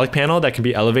metabolic panel that can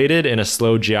be elevated in a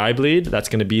slow GI bleed? That's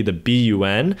going to be the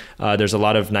BUN. There's a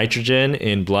lot of nitrogen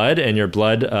in blood, and your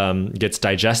blood gets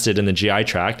digested in the GI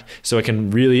tract, so it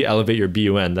can really elevate your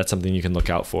BUN. That's something you can look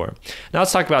out for. Now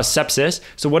let's talk about sepsis.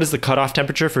 So what is the cutoff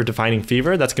temperature for defining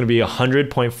fever? That's going to be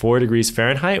 100.4 degrees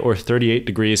Fahrenheit or 38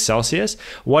 degrees Celsius.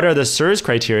 What are the SIRS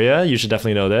criteria? You should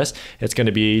definitely know this. It's going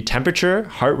to be temperature,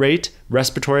 heart rate,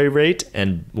 respiratory rate,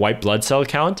 and white blood cell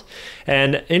count.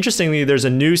 And interestingly, there's a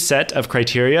new set of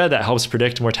criteria that helps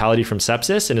predict mortality from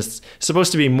sepsis, and it's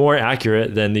supposed to be more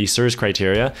accurate than the SIRS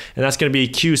criteria, and that's going to be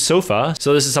Q-SOFA.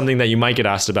 So this is something that you might get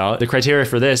asked about. The criteria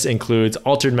for this includes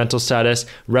altered mental status,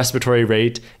 respiratory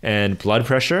rate, and blood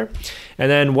pressure.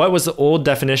 And then what was the old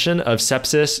definition of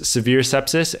sepsis, severe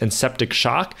sepsis, and septic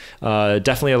shock?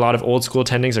 Definitely a lot of old school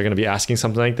attendings are going to be asking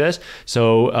something like this.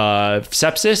 So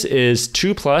sepsis is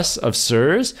 2+ of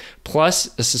SIRS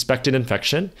plus a suspected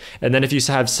infection. And then if you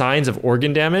have signs of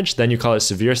organ damage, then you call it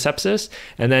severe sepsis.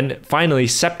 And then finally,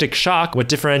 septic shock. What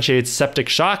differentiates septic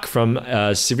shock from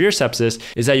severe sepsis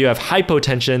is that you have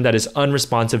hypotension that is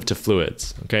unresponsive to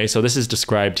fluids. Okay, so this is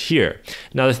described here.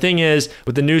 Now the thing is,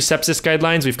 with the new sepsis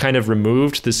guidelines, we've kind of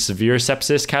removed the severe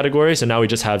sepsis category. So now we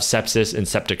just have sepsis and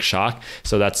septic shock.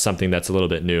 So that's something that's a little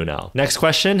bit new now. Next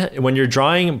question, when you're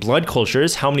drawing blood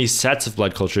cultures, how many sets of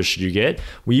blood cultures should you get?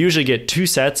 We usually get 2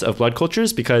 sets of blood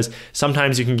cultures because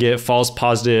sometimes you can get false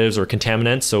positives or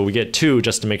contaminants. So we get 2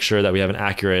 just to make sure that we have an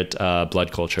accurate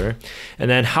blood culture.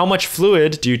 And then how much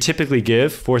fluid do you typically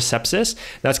give for sepsis?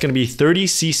 That's going to be 30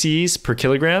 cc's per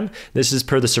kilogram. This is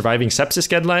per the surviving sepsis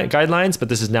guidelines, but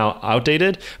this is now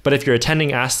outdated. But if your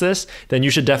attending asks this, then you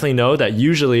should definitely know that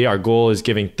usually our goal is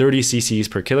giving 30 cc's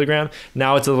per kilogram.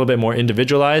 Now it's a little bit more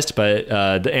individualized, but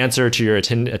the answer to your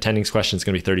attending's question is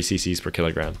going to be 30 cc's per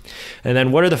kilogram. And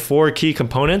then what are the 4 key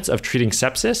components of treating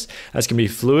sepsis? That's going to be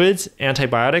fluids,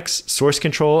 antibiotics, source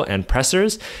control, and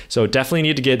pressors. So definitely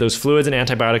need to get those fluids and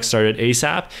antibiotics started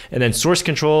ASAP. And then source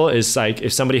control is like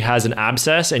if somebody has an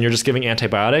abscess and you're just giving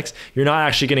antibiotics, you're not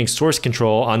actually getting source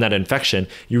control on that infection.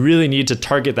 You really need to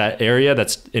target that area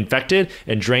that's infected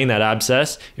and drain that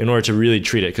abscess in order to really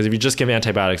treat it. Because if you just give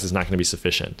antibiotics, it's not going to be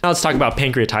sufficient. Now let's talk about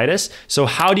pancreatitis. So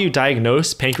how do you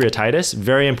diagnose pancreatitis?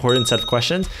 Very important set of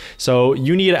questions. So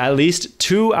you need at least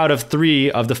 2 out of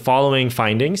 3 of the following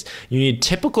findings. You need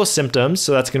typical symptoms.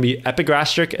 So that's going to be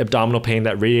epigastric abdominal pain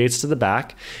that radiates to the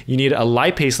back. You need a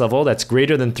lipase level that's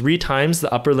greater than 3 times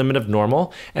the upper limit of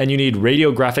normal. And you need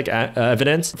radiographic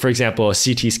evidence, for example, a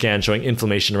CT scan showing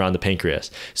inflammation around the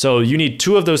pancreas. So you need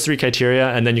 2 of those 3 criteria,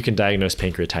 and then you can diagnose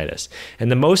pancreatitis.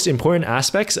 And the most important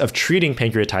aspects of treating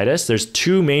pancreatitis, there's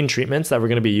 2 main treatments that we're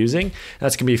going to be using.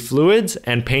 That's going to be fluids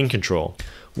and pain control.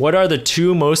 What are the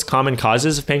 2 most common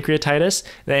causes of pancreatitis?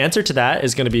 The answer to that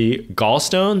is going to be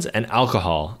gallstones and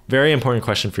alcohol. Very important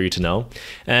question for you to know.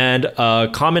 And a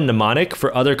common mnemonic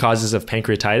for other causes of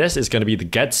pancreatitis is going to be the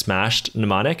get smashed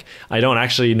mnemonic. I don't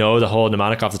actually know the whole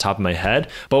mnemonic off the top of my head,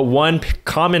 but one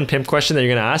common pimp question that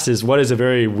you're going to ask is what is a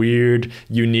very weird,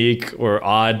 unique, or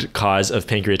odd cause of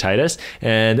pancreatitis?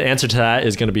 And the answer to that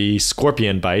is going to be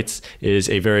scorpion bites is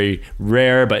a very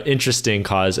rare but interesting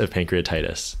cause of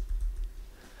pancreatitis.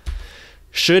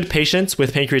 Should patients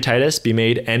with pancreatitis be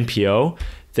made NPO?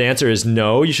 The answer is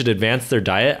no. You should advance their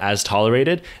diet as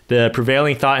tolerated. The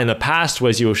prevailing thought in the past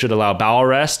was you should allow bowel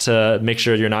rest to make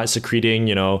sure you're not secreting,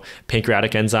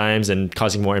 pancreatic enzymes and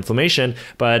causing more inflammation.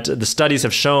 But the studies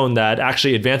have shown that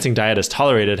actually advancing diet as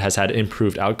tolerated has had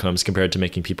improved outcomes compared to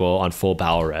making people on full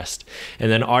bowel rest. And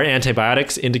then are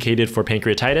antibiotics indicated for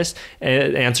pancreatitis?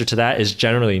 The answer to that is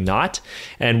generally not.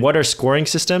 And what are scoring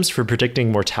systems for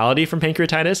predicting mortality from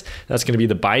pancreatitis? That's going to be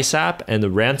the BISAP and the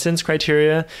Ranson's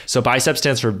criteria. So BISAP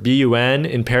stands for BUN,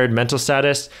 impaired mental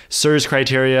status, SIRS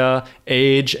criteria,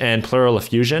 age, and pleural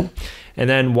effusion. And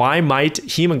then why might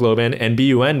hemoglobin and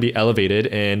BUN be elevated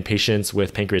in patients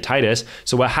with pancreatitis?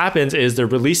 So what happens is they're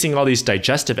releasing all these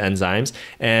digestive enzymes,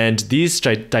 and these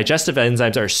digestive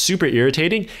enzymes are super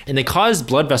irritating and they cause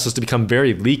blood vessels to become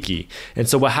very leaky. And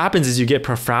so what happens is you get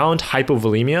profound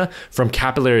hypovolemia from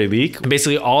capillary leak.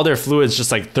 Basically all their fluids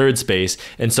just like third space.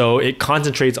 And so it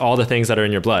concentrates all the things that are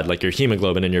in your blood, like your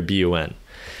hemoglobin and your BUN.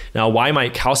 Now, why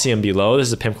might calcium be low? This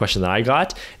is a pimp question that I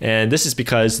got. And this is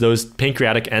because those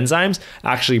pancreatic enzymes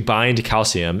actually bind to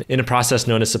calcium in a process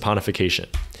known as saponification.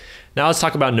 Now let's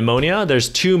talk about pneumonia. There's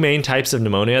 2 main types of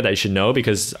pneumonia that you should know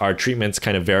because our treatments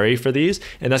kind of vary for these.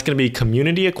 And that's going to be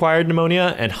community-acquired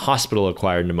pneumonia and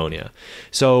hospital-acquired pneumonia.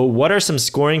 So what are some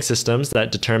scoring systems that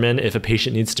determine if a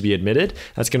patient needs to be admitted?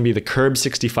 That's going to be the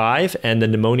CURB-65 and the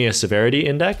Pneumonia Severity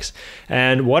Index.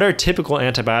 And what are typical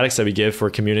antibiotics that we give for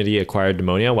community-acquired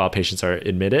pneumonia while patients are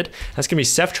admitted? That's going to be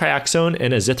ceftriaxone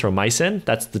and azithromycin.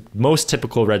 That's the most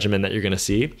typical regimen that you're going to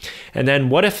see. And then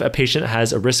what if a patient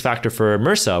has a risk factor for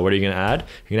MRSA? What are you going to add?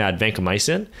 You're going to add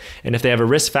vancomycin. And if they have a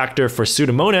risk factor for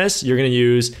Pseudomonas, you're going to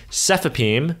use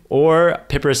cefepime or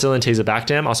piperacillin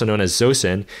tazobactam, also known as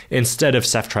Zosyn, instead of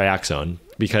ceftriaxone,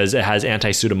 because it has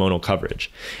anti-pseudomonal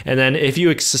coverage. And then if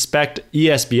you suspect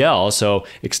ESBL, so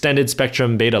extended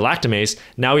spectrum beta lactamase,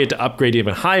 now we have to upgrade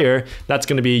even higher. That's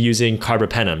going to be using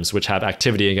carbapenems, which have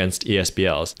activity against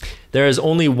ESBLs. There is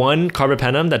only one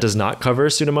carbapenem that does not cover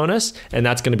Pseudomonas, and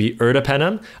that's going to be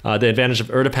ertapenem. The advantage of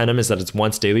ertapenem is that it's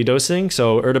once daily dosing,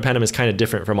 so ertapenem is kind of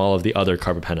different from all of the other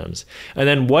carbapenems. And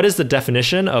then what is the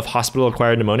definition of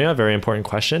hospital-acquired pneumonia? Very important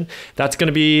question. That's going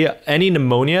to be any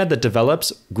pneumonia that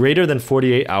develops greater than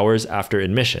 48 hours after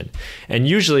admission. And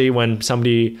usually when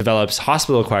somebody develops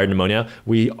hospital-acquired pneumonia,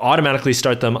 we automatically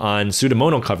start them on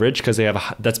Pseudomonal coverage because they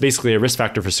have that's basically a risk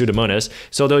factor for Pseudomonas.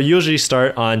 So they'll usually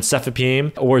start on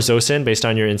cefepime or Zosyn based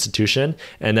on your institution,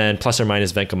 and then plus or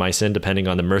minus vancomycin depending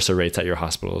on the MRSA rates at your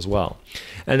hospital as well.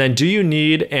 And then do you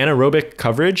need anaerobic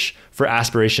coverage for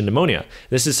aspiration pneumonia?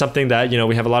 This is something that,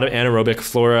 we have a lot of anaerobic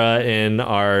flora in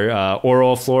our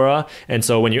oral flora. And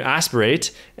so when you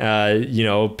aspirate,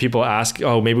 people ask,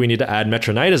 oh, maybe we need to add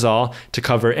metronidazole to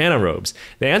cover anaerobes.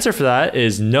 The answer for that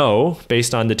is no,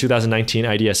 based on the 2019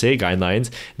 IDSA guidelines.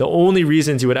 The only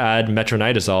reasons you would add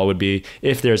metronidazole would be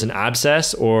if there's an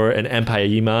abscess or an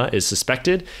empyema is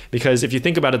suspected. Because if you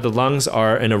think about it, the lungs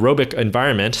are an aerobic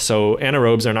environment, so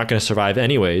anaerobes are not going to survive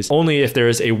anyways. Only if there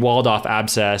is a walled off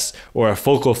abscess or a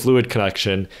focal fluid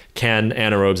collection can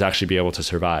anaerobes actually be able to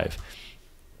survive.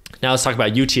 Now let's talk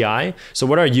about UTI. So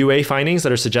what are UA findings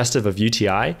that are suggestive of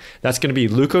UTI? That's going to be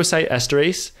leukocyte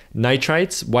esterase,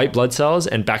 nitrites, white blood cells,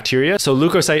 and bacteria. So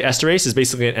leukocyte esterase is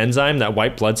basically an enzyme that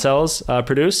white blood cells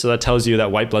produce. So that tells you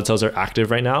that white blood cells are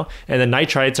active right now. And then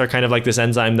nitrites are kind of like this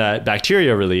enzyme that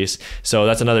bacteria release. So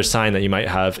that's another sign that you might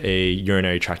have a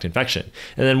urinary tract infection.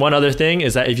 And then one other thing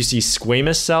is that if you see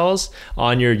squamous cells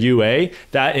on your UA,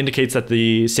 that indicates that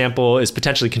the sample is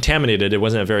potentially contaminated. It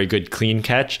wasn't a very good clean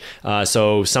catch.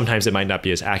 So sometimes it might not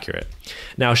be as accurate.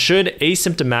 Now, should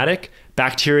asymptomatic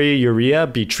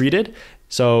bacteriuria be treated?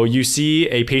 So you see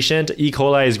a patient, E.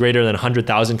 coli is greater than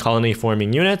 100,000 colony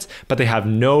forming units, but they have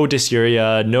no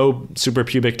dysuria, no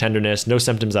suprapubic tenderness, no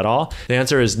symptoms at all. The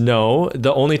answer is no.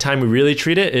 The only time we really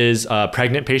treat it is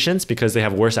pregnant patients, because they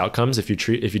have worse outcomes if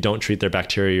you don't treat their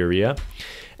bacteriuria.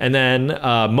 And then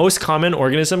most common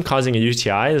organism causing a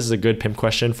UTI, this is a good pimp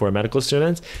question for medical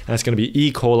students, and that's going to be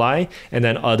E. coli, and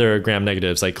then other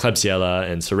gram-negatives like Klebsiella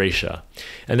and Serratia.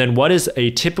 And then what is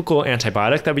a typical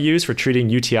antibiotic that we use for treating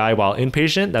UTI while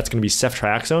inpatient? That's going to be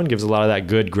ceftriaxone, gives a lot of that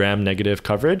good gram-negative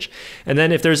coverage. And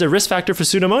then if there's a risk factor for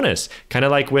Pseudomonas, kind of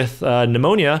like with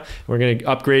pneumonia, we're going to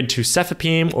upgrade to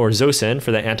cefepime or Zosyn for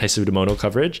the anti-pseudomonal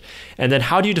coverage. And then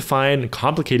how do you define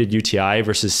complicated UTI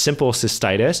versus simple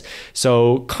cystitis?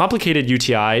 So complicated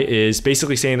UTI is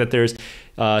basically saying that there's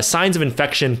signs of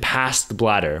infection past the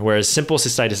bladder, whereas simple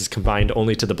cystitis is confined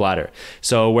only to the bladder.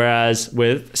 So whereas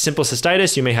with simple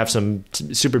cystitis, you may have some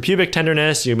suprapubic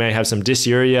tenderness, you may have some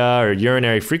dysuria or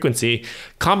urinary frequency.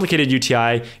 Complicated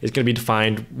UTI is going to be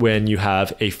defined when you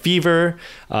have a fever,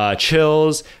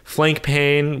 chills, flank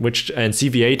pain, and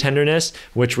CVA tenderness,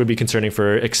 which would be concerning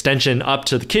for extension up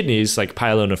to the kidneys, like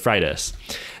pyelonephritis.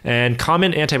 And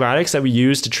common antibiotics that we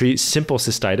use to treat simple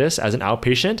cystitis as an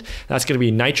outpatient, that's going to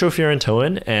be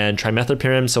nitrofurantoin and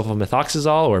trimethoprim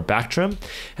sulfamethoxazole or Bactrim.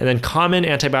 And then common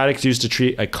antibiotics used to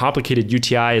treat a complicated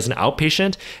UTI as an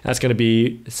outpatient, that's going to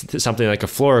be something like a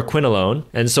fluoroquinolone.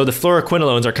 And so the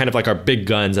fluoroquinolones are kind of like our big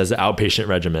guns as an outpatient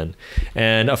regimen.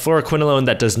 And a fluoroquinolone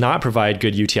that does not provide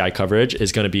good UTI coverage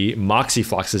is going to be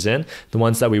moxifloxacin. The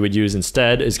ones that we would use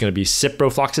instead is going to be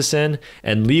ciprofloxacin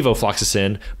and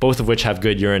levofloxacin, both of which have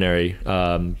good urinary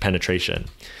penetration.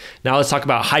 Now let's talk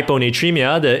about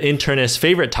hyponatremia, the internist's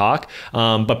favorite talk.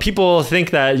 But people think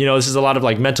that, this is a lot of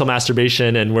like mental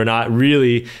masturbation, and we're not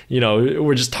really,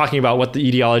 we're just talking about what the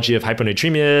etiology of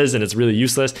hyponatremia is, and it's really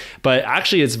useless. But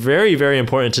actually, it's very, very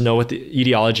important to know what the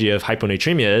etiology of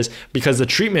hyponatremia is, because the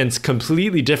treatments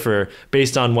completely differ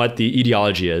based on what the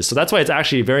etiology is. So that's why it's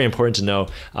actually very important to know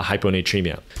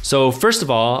hyponatremia. So first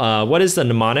of all, what is the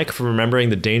mnemonic for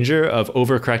remembering the danger of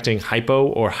overcorrecting hypo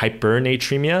or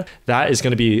hypernatremia? That is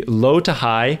going to be low to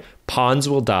high, pons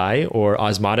will die, or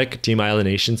osmotic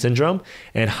demyelination syndrome,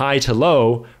 and high to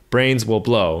low, brains will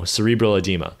blow, cerebral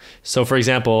edema. So for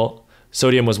example,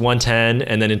 sodium was 110,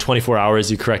 and then in 24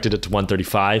 hours you corrected it to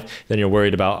 135, then you're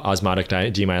worried about osmotic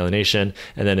demyelination.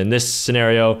 And then in this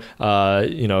scenario,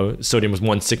 sodium was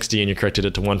 160 and you corrected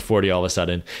it to 140 all of a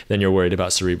sudden, then you're worried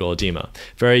about cerebral edema.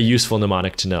 Very useful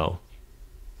mnemonic to know.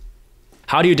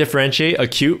 How do you differentiate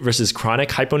acute versus chronic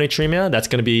hyponatremia? That's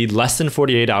going to be less than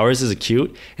 48 hours is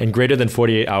acute and greater than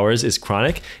 48 hours is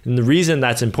chronic. And the reason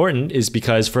that's important is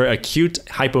because for acute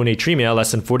hyponatremia,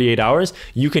 less than 48 hours,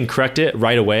 you can correct it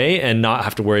right away and not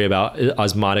have to worry about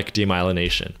osmotic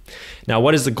demyelination. Now,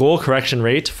 what is the goal correction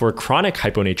rate for chronic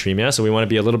hyponatremia? So we want to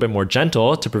be a little bit more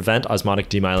gentle to prevent osmotic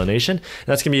demyelination.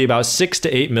 That's going to be about 6 to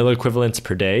 8 milliequivalents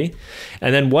per day.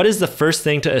 And then what is the first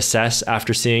thing to assess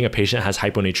after seeing a patient has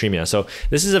hyponatremia? So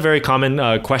this is a very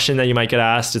common question that you might get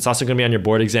asked. It's also going to be on your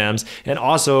board exams. And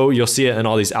also you'll see it in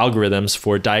all these algorithms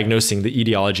for diagnosing the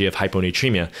etiology of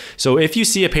hyponatremia. So if you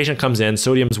see a patient comes in,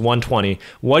 sodium's 120,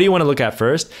 what do you want to look at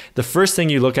first? The first thing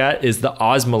you look at is the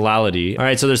osmolality. All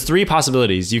right, so there's 3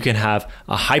 possibilities. You can have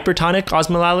a hypertonic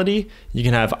osmolality, you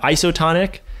can have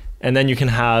isotonic, and then you can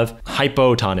have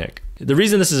hypotonic. The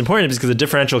reason this is important is because the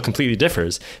differential completely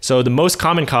differs. So the most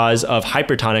common cause of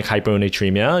hypertonic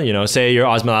hyponatremia, say your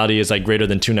osmolality is like greater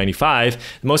than 295,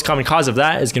 the most common cause of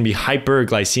that is going to be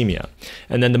hyperglycemia.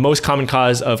 And then the most common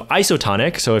cause of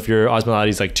isotonic, so if your osmolality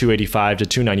is like 285 to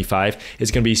 295,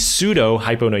 is going to be pseudo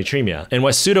hyponatremia. And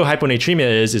what pseudo hyponatremia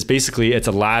is basically it's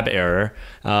a lab error,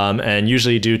 and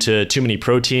usually due to too many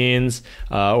proteins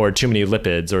or too many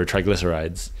lipids or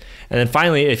triglycerides. And then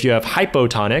finally, if you have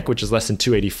hypotonic, which is less than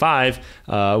 285,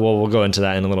 we'll go into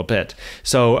that in a little bit.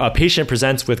 So a patient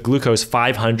presents with glucose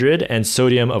 500 and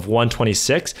sodium of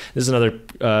 126. This is another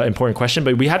important question,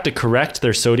 but we have to correct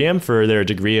their sodium for their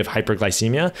degree of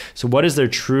hyperglycemia. So what is their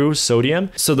true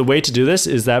sodium? So the way to do this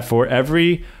is that for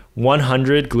every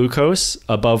 100 glucose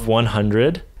above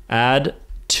 100, add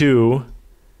 2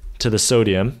 to the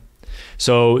sodium.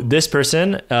 So this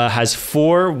person has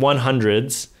 4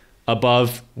 100s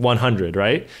above 100,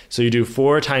 right? So you do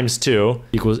 4 times 2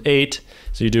 equals 8.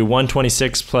 So you do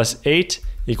 126 plus 8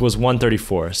 equals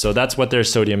 134. So that's what their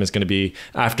sodium is going to be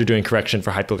after doing correction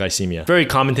for hypoglycemia. Very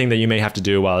common thing that you may have to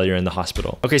do while you're in the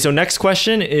hospital. Okay, so next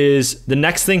question is the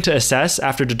next thing to assess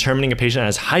after determining a patient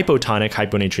has hypotonic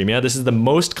hyponatremia. This is the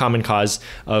most common cause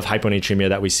of hyponatremia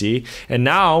that we see. And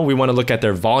now we want to look at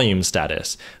their volume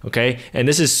status, okay? And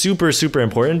this is super, super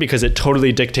important because it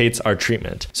totally dictates our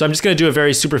treatment. So I'm just going to do a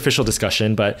very superficial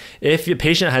discussion, but if your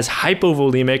patient has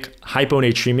hypovolemic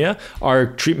hyponatremia, our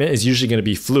treatment is usually going to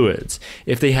be fluids.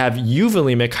 If they have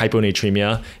euvolemic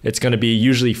hyponatremia, it's going to be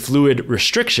usually fluid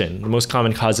restriction. The most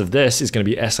common cause of this is going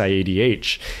to be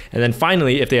SIADH. And then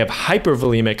finally, if they have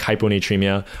hypervolemic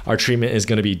hyponatremia, our treatment is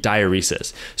going to be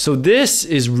diuresis. So this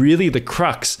is really the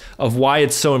crux of why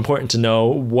it's so important to know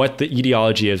what the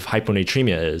etiology of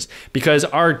hyponatremia is, because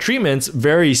our treatments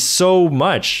vary so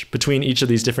much between each of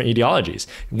these different etiologies.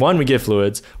 One, we give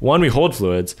fluids. One, we hold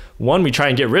fluids. One, we try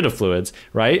and get rid of fluids,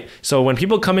 right? So when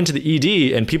people come into the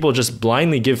ED and people just blindly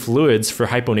give fluids for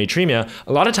hyponatremia,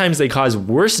 a lot of times they cause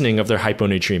worsening of their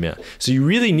hyponatremia. So you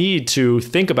really need to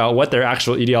think about what their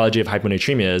actual etiology of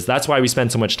hyponatremia is. That's why we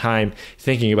spend so much time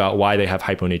thinking about why they have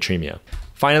hyponatremia.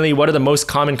 Finally, what are the most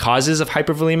common causes of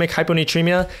hypervolemic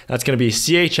hyponatremia? That's going to be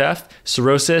CHF,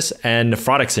 cirrhosis, and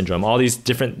nephrotic syndrome. All these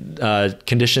different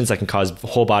conditions that can cause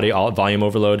whole body volume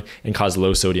overload and cause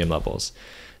low sodium levels.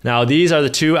 Now, these are the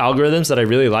 2 algorithms that I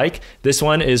really like. This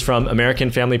one is from American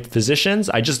Family Physicians.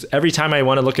 Every time I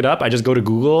want to look it up, I just go to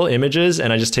Google Images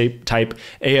and I just type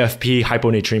AFP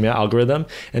hyponatremia algorithm.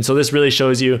 And so this really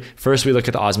shows you, first we look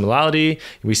at the osmolality.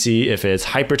 We see if it's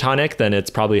hypertonic, then it's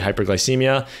probably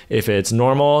hyperglycemia. If it's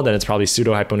normal, then it's probably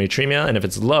pseudohyponatremia. And if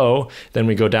it's low, then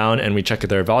we go down and we check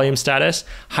their volume status.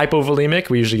 Hypovolemic,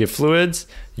 we usually give fluids.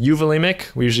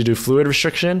 Euvolemic, we usually do fluid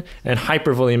restriction. And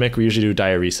hypervolemic, we usually do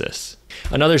diuresis.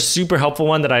 Another super helpful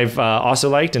one that I've also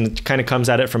liked, and it kind of comes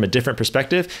at it from a different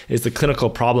perspective, is the clinical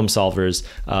problem solvers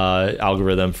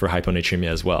algorithm for hyponatremia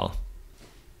as well.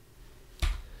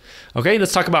 Okay,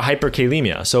 let's talk about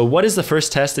hyperkalemia. So what is the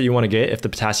first test that you want to get if the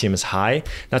potassium is high?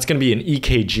 That's going to be an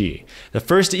EKG. The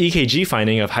first EKG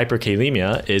finding of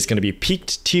hyperkalemia is going to be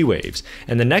peaked T waves.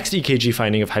 And the next EKG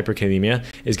finding of hyperkalemia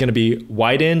is going to be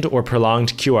widened or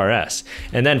prolonged QRS.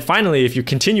 And then finally, if you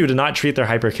continue to not treat their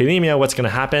hyperkalemia, what's going to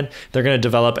happen? They're going to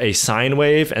develop a sine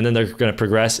wave, and then they're going to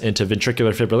progress into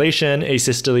ventricular fibrillation,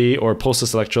 asystole, or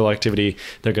pulseless electrical activity.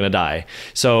 They're going to die.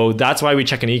 So that's why we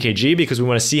check an EKG, because we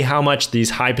want to see how much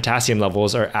these high potassium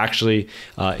levels are actually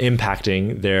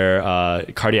impacting their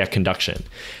cardiac conduction.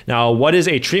 Now, what is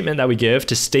a treatment that we give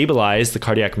to stabilize the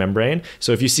cardiac membrane?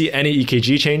 So if you see any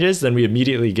EKG changes, then we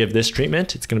immediately give this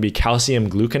treatment. It's going to be calcium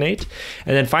gluconate.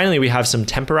 And then finally, we have some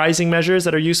temporizing measures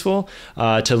that are useful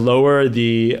to lower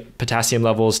the potassium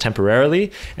levels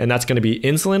temporarily. And that's going to be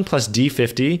insulin plus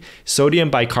D50, sodium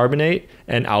bicarbonate,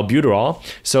 and albuterol.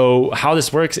 So how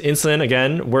this works, insulin,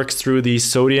 again, works through the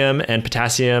sodium and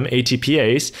potassium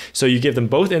ATPase. So you give them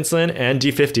both insulin and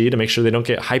D50 to make sure they don't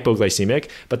get hypoglycemic,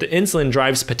 but the insulin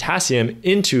drives potassium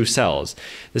into cells.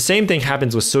 The same thing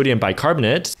happens with sodium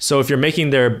bicarbonate. So if you're making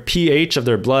their pH of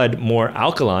their blood more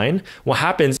alkaline, what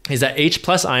happens is that H+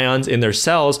 ions in their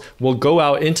cells will go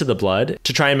out into the blood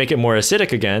to try and make it more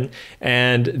acidic again.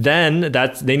 And then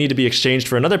they need to be exchanged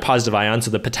for another positive ion,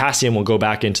 so the potassium will go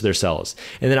back into their cells.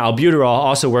 And then albuterol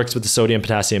also works with the sodium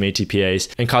potassium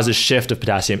ATPase and causes shift of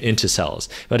potassium into cells.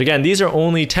 But again, these are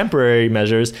only temporary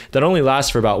measures that only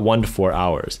last for about 1 to 4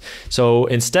 hours. So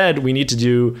instead, we need to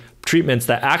do treatments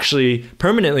that actually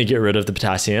permanently get rid of the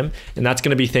potassium, and that's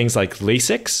going to be things like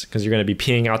Lasix, because you're going to be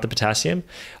peeing out the potassium,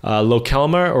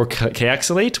 Lokelma or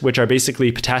Kayexalate, which are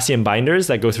basically potassium binders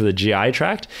that go through the GI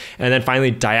tract, and then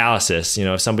finally dialysis. You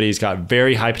know, if somebody's got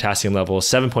very high potassium levels,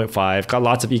 7.5, got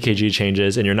lots of EKG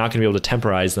changes, and you're not going to be able to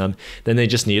temporize them, then they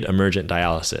just need emergent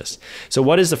dialysis. So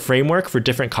what is the framework for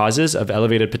different causes of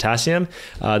elevated potassium?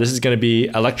 This is going to be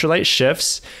electrolyte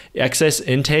shifts, excess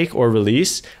intake or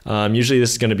release. Usually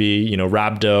this is going to be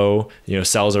rhabdo,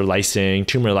 cells are lysing,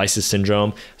 tumor lysis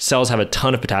syndrome. Cells have a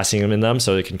ton of potassium in them,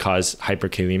 so it can cause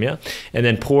hyperkalemia. And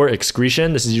then poor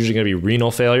excretion. This is usually going to be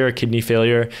renal failure, kidney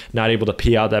failure, not able to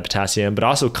pee out that potassium, but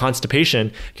also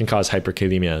constipation can cause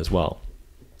hyperkalemia as well.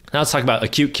 Now let's talk about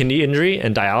acute kidney injury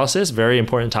and dialysis, very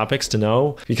important topics to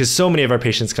know because so many of our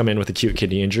patients come in with acute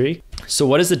kidney injury. So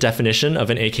what is the definition of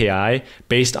an AKI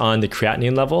based on the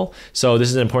creatinine level? So this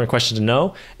is an important question to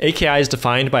know. AKI is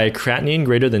defined by a creatinine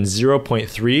greater than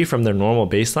 0.3 from their normal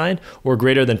baseline or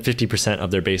greater than 50%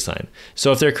 of their baseline.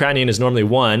 So if their creatinine is normally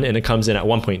 1 and it comes in at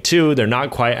 1.2, they're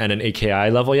not quite at an AKI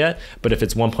level yet, but if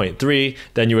it's 1.3,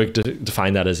 then you would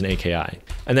define that as an AKI.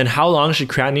 And then how long should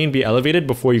creatinine be elevated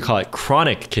before you call it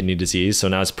chronic kidney disease? So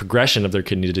now it's progression of their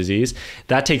kidney disease.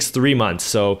 That takes 3 months.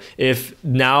 So if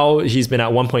now he's been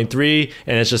at 1.3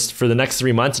 and it's just for the next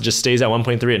 3 months, it just stays at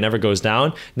 1.3, it never goes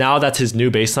down. Now that's his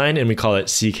new baseline and we call it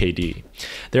CKD.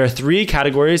 There are 3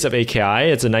 categories of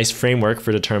AKI. It's a nice framework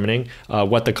for determining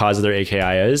what the cause of their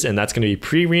AKI is. And that's going to be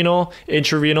pre-renal,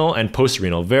 intrarenal, and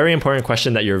post-renal. Very important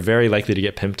question that you're very likely to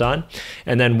get pimped on.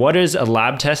 And then what is a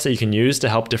lab test that you can use to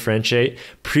help differentiate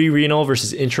pre-renal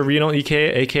versus intrarenal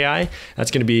AKI?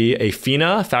 That's going to be a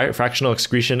FeNA, fractional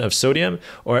excretion of sodium,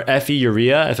 or FE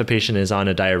urea if a patient is on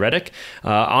a diuretic.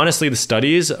 Honestly, the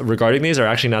studies regarding these are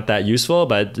actually not that useful,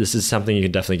 but this is something you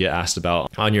can definitely get asked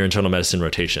about on your internal medicine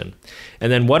rotation.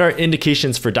 And then what are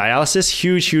indications for dialysis?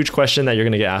 Huge question that you're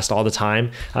going to get asked all the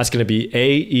time. That's going to be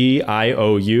A, E, I,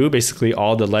 O, U, basically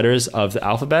all the letters of the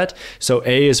alphabet. So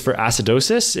A is for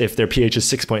acidosis. If their pH is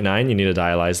 6.9, you need to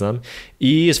dialyze them.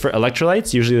 E is for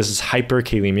electrolytes. Usually this is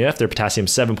hyperkalemia. If their potassium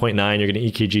 7.9, you're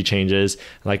getting EKG changes,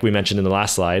 like we mentioned in the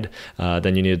last slide,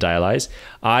 then you need to dialyze.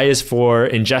 I is for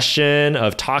ingestion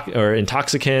of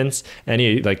intoxicants,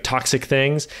 any like toxic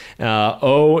things.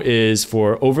 O is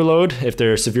for overload. If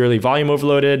they're severely volume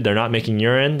overloaded, they're not making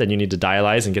urine, then you need to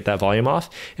dialyze and get that volume off.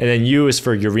 And then U is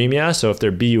for uremia. So if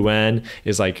their BUN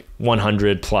is like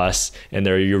 100 plus and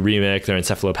they're uremic, they're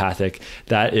encephalopathic,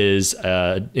 that is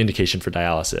an indication for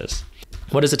dialysis.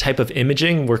 What is the type of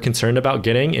imaging we're concerned about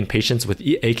getting in patients with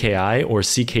AKI or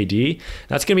CKD?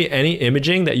 That's going to be any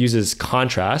imaging that uses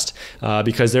contrast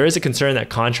because there is a concern that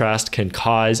contrast can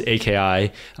cause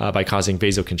AKI by causing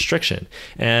vasoconstriction.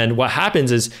 And what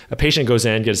happens is a patient goes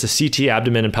in, gets a CT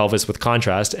abdomen and pelvis with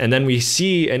contrast, and then we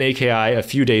see an AKI a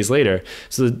few days later.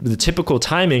 So the typical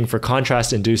timing for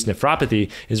contrast-induced nephropathy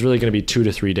is really going to be 2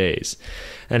 to 3 days.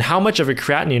 And how much of a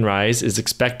creatinine rise is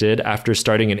expected after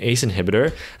starting an ACE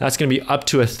inhibitor? That's going to be up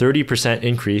to a 30%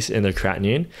 increase in their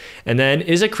creatinine. And then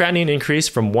is a creatinine increase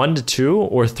from 1 to 2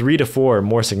 or 3 to 4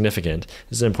 more significant?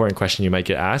 This is an important question you might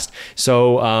get asked.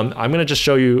 So I'm going to just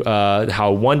show you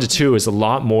how 1 to 2 is a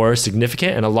lot more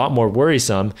significant and a lot more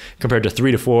worrisome compared to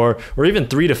 3 to 4 or even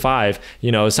 3 to 5,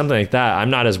 something like that. I'm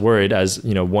not as worried as,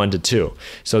 1 to 2.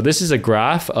 So this is a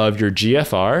graph of your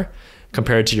GFR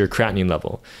compared to your creatinine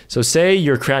level. So say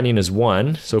your creatinine is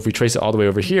 1, so if we trace it all the way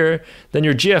over here, then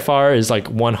your GFR is like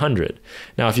 100.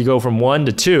 Now if you go from 1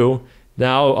 to 2,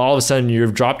 now all of a sudden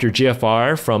you've dropped your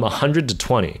GFR from 100 to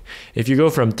 20. If you go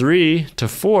from 3 to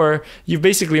 4, you've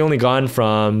basically only gone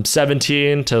from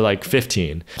 17 to like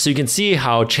 15. So you can see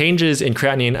how changes in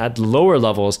creatinine at lower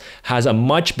levels has a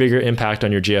much bigger impact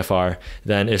on your GFR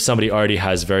than if somebody already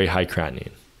has very high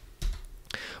creatinine.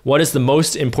 What is the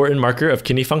most important marker of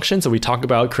kidney function? So we talk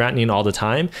about creatinine all the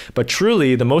time, but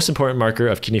truly the most important marker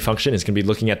of kidney function is going to be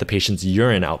looking at the patient's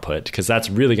urine output because that's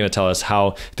really going to tell us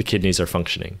how the kidneys are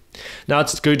functioning. Now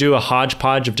let's go do a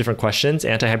hodgepodge of different questions: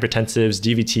 antihypertensives,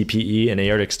 DVT, PE, and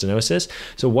aortic stenosis.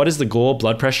 So what is the goal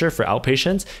blood pressure for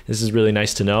outpatients? This is really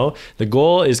nice to know. The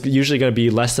goal is usually going to be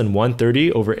less than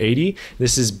 130 over 80.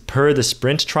 This is per the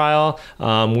SPRINT trial,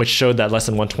 which showed that less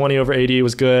than 120 over 80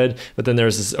 was good. But then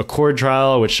there's this Accord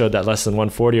trial, which showed that less than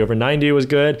 140 over 90 was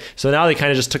good. So now they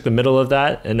kind of just took the middle of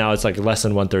that, and now it's like less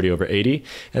than 130 over 80.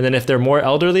 And then if they're more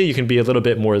elderly, you can be a little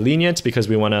bit more lenient because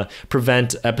we want to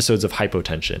prevent episodes of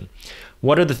hypotension.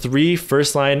 What are the 3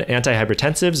 first-line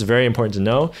antihypertensives? Very important to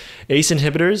know. ACE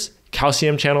inhibitors,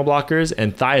 calcium channel blockers,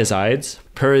 and thiazides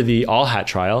per the ALLHAT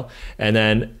trial. And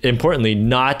then importantly,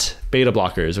 not beta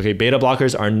blockers. Okay, beta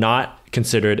blockers are not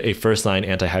considered a first-line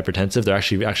antihypertensive. They're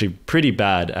actually pretty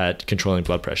bad at controlling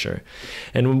blood pressure.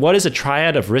 And what is a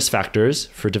triad of risk factors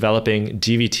for developing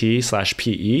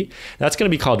DVT/PE? That's going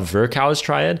to be called Virchow's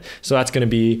triad. So that's going to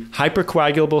be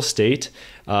hypercoagulable state,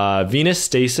 venous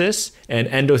stasis, and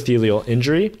endothelial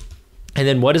injury. And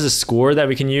then what is a score that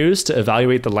we can use to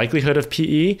evaluate the likelihood of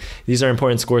PE? These are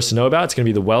important scores to know about. It's going to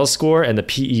be the Wells score and the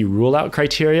PE rule-out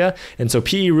criteria. And so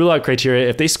PE rule-out criteria,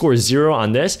 if they score 0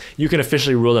 on this, you can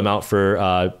officially rule them out for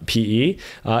PE.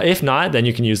 If not, then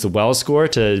you can use the Wells score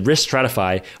to risk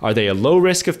stratify. Are they a low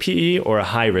risk of PE or a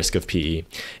high risk of PE?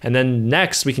 And then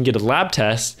next, we can get a lab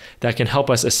test that can help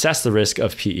us assess the risk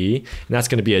of PE. And that's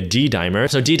going to be a D-dimer.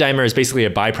 So D-dimer is basically a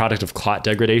byproduct of clot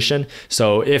degradation.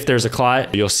 So if there's a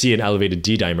clot, you'll see an elevation elevated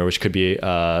D-dimer, which could be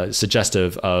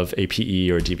suggestive of a PE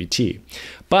or DVT.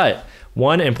 But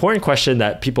one important question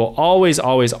that people always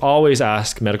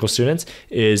ask medical students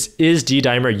is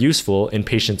D-dimer useful in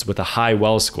patients with a high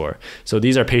Wells score? So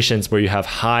these are patients where you have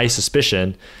high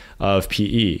suspicion of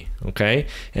PE, okay?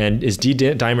 And is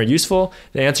D-dimer useful?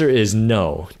 The answer is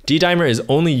no. D-dimer is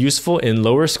only useful in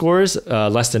lower scores,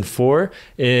 less than 4,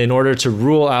 in order to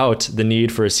rule out the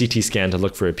need for a CT scan to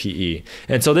look for a PE.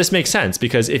 And so this makes sense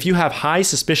because if you have high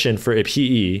suspicion for a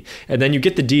PE and then you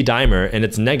get the D-dimer and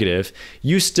it's negative,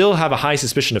 you still have a high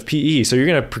suspicion of PE. So you're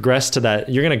going to progress to that,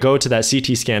 you're going to go to that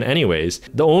CT scan anyways.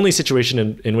 The only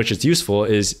situation in which it's useful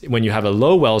is when you have a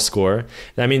low Wells score.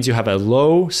 That means you have a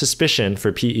low suspicion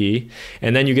for PE.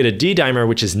 And then you get a D-dimer,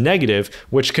 which is negative,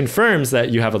 which confirms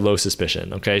that you have a low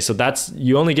suspicion. Okay, so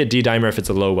you only get D-dimer if it's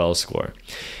a low Wells score.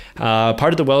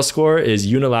 Part of the Wells score is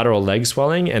unilateral leg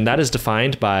swelling, and that is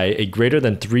defined by a greater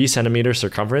than 3 centimeter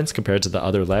circumference compared to the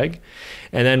other leg.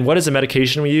 And then what is the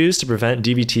medication we use to prevent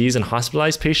DVTs in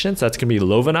hospitalized patients? That's going to be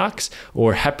Lovenox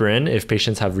or heparin if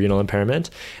patients have renal impairment.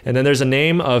 And then there's a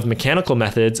name of mechanical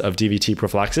methods of DVT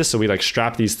prophylaxis. So we like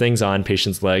strap these things on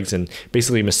patients' legs and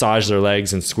basically massage their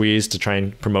legs and squeeze to try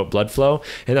and promote blood flow.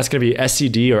 And that's going to be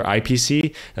SCD or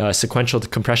IPC, sequential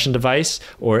compression device,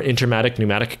 or intermatic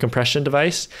pneumatic compression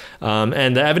device.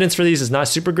 And the evidence for these is not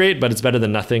super great, but it's better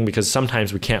than nothing because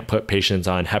sometimes we can't put patients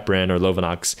on heparin or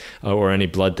Lovenox or any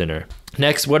blood thinner.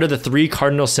 Next, what are the 3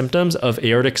 cardinal symptoms of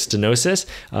aortic stenosis?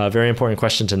 Very important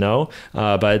question to know,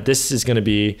 but this is going to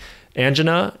be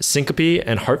angina, syncope,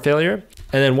 and heart failure.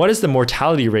 And then what is the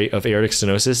mortality rate of aortic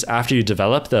stenosis after you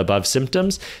develop the above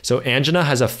symptoms? So angina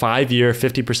has a 5-year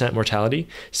 50% mortality,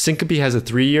 syncope has a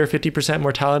 3-year 50%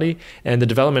 mortality, and the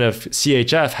development of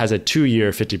CHF has a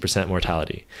 2-year 50%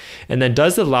 mortality. And then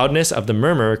does the loudness of the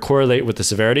murmur correlate with the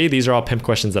severity? These are all pimp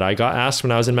questions that I got asked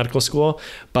when I was in medical school,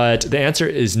 but the answer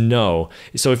is no.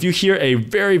 So if you hear a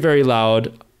very, very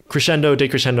loud crescendo,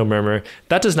 decrescendo murmur,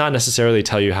 that does not necessarily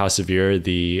tell you how severe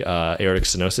the aortic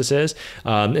stenosis is.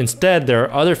 Instead, there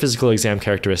are other physical exam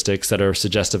characteristics that are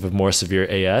suggestive of more severe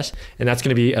AS, and that's going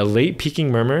to be a late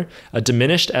peaking murmur, a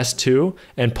diminished S2,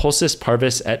 and pulsus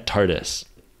parvis et tardis.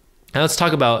 Now let's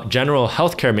talk about general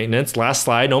healthcare maintenance. Last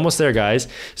slide, almost there, guys.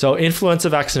 So influenza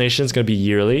vaccination is going to be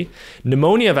yearly.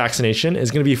 Pneumonia vaccination is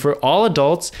going to be for all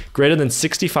adults greater than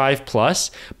 65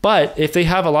 plus. But if they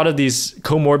have a lot of these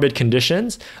comorbid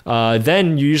conditions,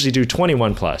 then you usually do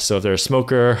 21 plus. So if they're a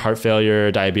smoker, heart failure,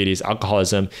 diabetes,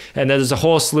 alcoholism, and then there's a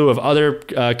whole slew of other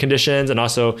conditions and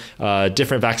also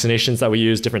different vaccinations that we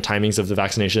use, different timings of the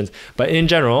vaccinations. But in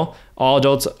general, all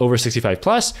adults over 65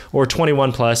 plus or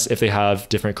 21 plus if they have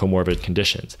different comorbid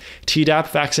conditions. Tdap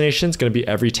vaccination is going to be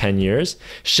every 10 years.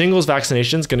 Shingles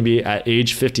vaccination is going to be at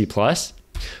age 50 plus.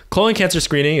 Colon cancer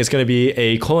screening is going to be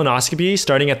a colonoscopy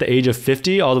starting at the age of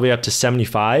 50 all the way up to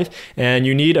 75, and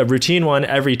you need a routine one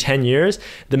every 10 years.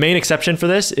 The main exception for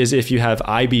this is if you have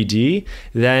IBD,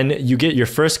 then you get your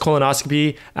first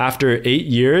colonoscopy after 8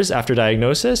 years after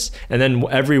diagnosis, and then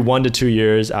every 1 to 2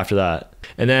 years after that.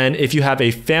 And then if you have a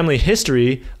family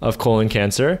history of colon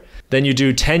cancer, then you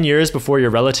do 10 years before your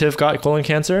relative got colon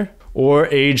cancer, or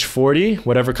age 40,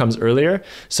 whatever comes earlier.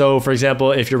 So for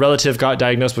example, if your relative got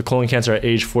diagnosed with colon cancer at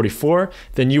age 44,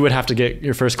 then you would have to get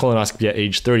your first colonoscopy at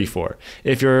age 34.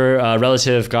 If your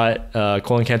relative got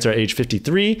colon cancer at age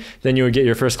 53, then you would get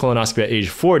your first colonoscopy at age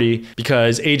 40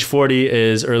 because age 40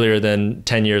 is earlier than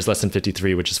 10 years less than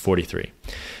 53, which is 43.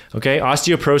 Okay,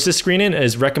 osteoporosis screening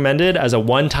is recommended as a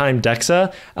one-time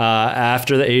DEXA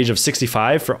after the age of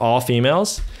 65 for all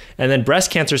females. And then breast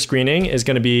cancer screening is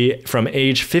going to be from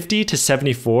age 50 to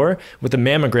 74 with a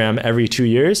mammogram every 2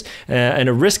 years. And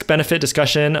a risk-benefit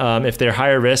discussion, if they're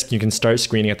higher risk, you can start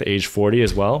screening at the age 40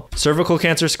 as well. Cervical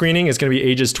cancer screening is going to be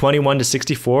ages 21 to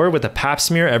 64 with a pap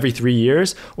smear every 3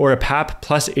 years or a pap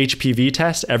plus HPV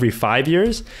test every 5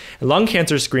 years. Lung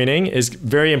cancer screening is a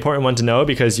very important one to know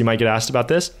because you might get asked about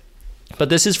this. But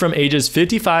this is from ages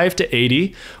 55 to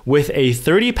 80 with a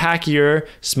 30-pack year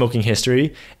smoking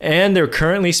history, and they're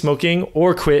currently smoking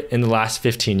or quit in the last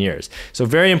 15 years. So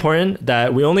very important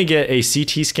that we only get a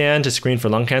CT scan to screen for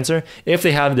lung cancer if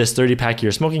they have this 30-pack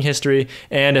year smoking history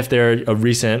and if they're a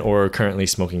recent or currently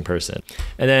smoking person.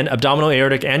 And then abdominal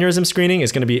aortic aneurysm screening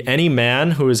is going to be any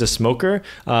man who is a smoker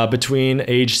between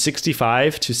age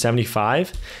 65 to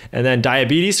 75. And then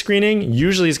diabetes screening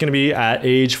usually is going to be at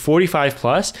age 45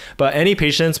 plus, but any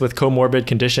patients with comorbid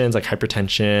conditions like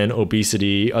hypertension,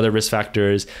 obesity, other risk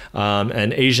factors,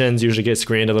 and Asians usually get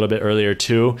screened a little bit earlier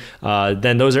too,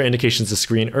 then those are indications to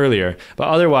screen earlier. But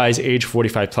otherwise, age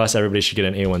 45 plus, everybody should get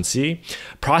an A1C.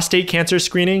 Prostate cancer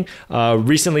screening.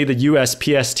 Recently, the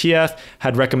USPSTF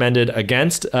had recommended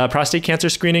against prostate cancer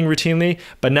screening routinely,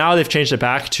 but now they've changed it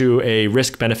back to a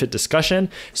risk-benefit discussion.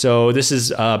 So this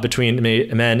is between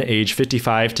men age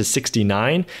 55 to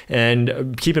 69,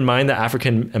 and keep in mind that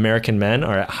African American men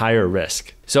are at higher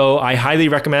risk. So I highly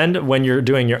recommend when you're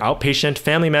doing your outpatient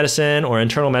family medicine or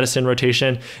internal medicine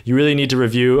rotation, you really need to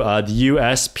review the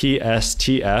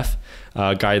USPSTF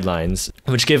guidelines,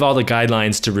 which give all the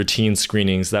guidelines to routine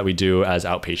screenings that we do as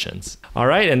outpatients. All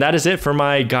right, and that is it for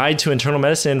my guide to internal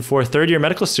medicine for third-year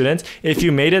medical students. If you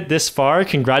made it this far,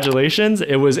 congratulations.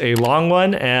 It was a long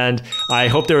one, and I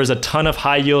hope there was a ton of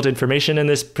high-yield information in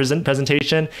this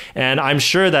presentation, and I'm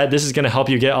sure that this is going to help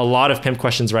you get a lot of PIMP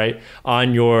questions right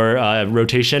on your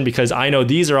rotation, because I know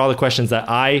these are all the questions that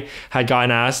I had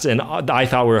gotten asked and I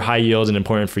thought were high-yield and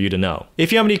important for you to know.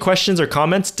 If you have any questions or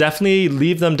comments, definitely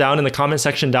leave them down in the comment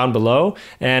section down below,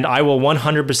 and I will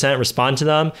 100% respond to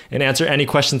them and answer any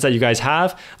questions that you guys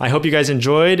have. I hope you guys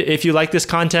enjoyed. If you like this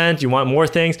content, you want more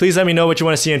things, please let me know what you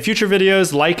want to see in future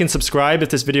videos. Like and subscribe if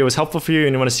this video was helpful for you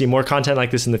and you want to see more content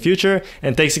like this in the future.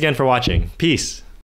 And thanks again for watching. Peace.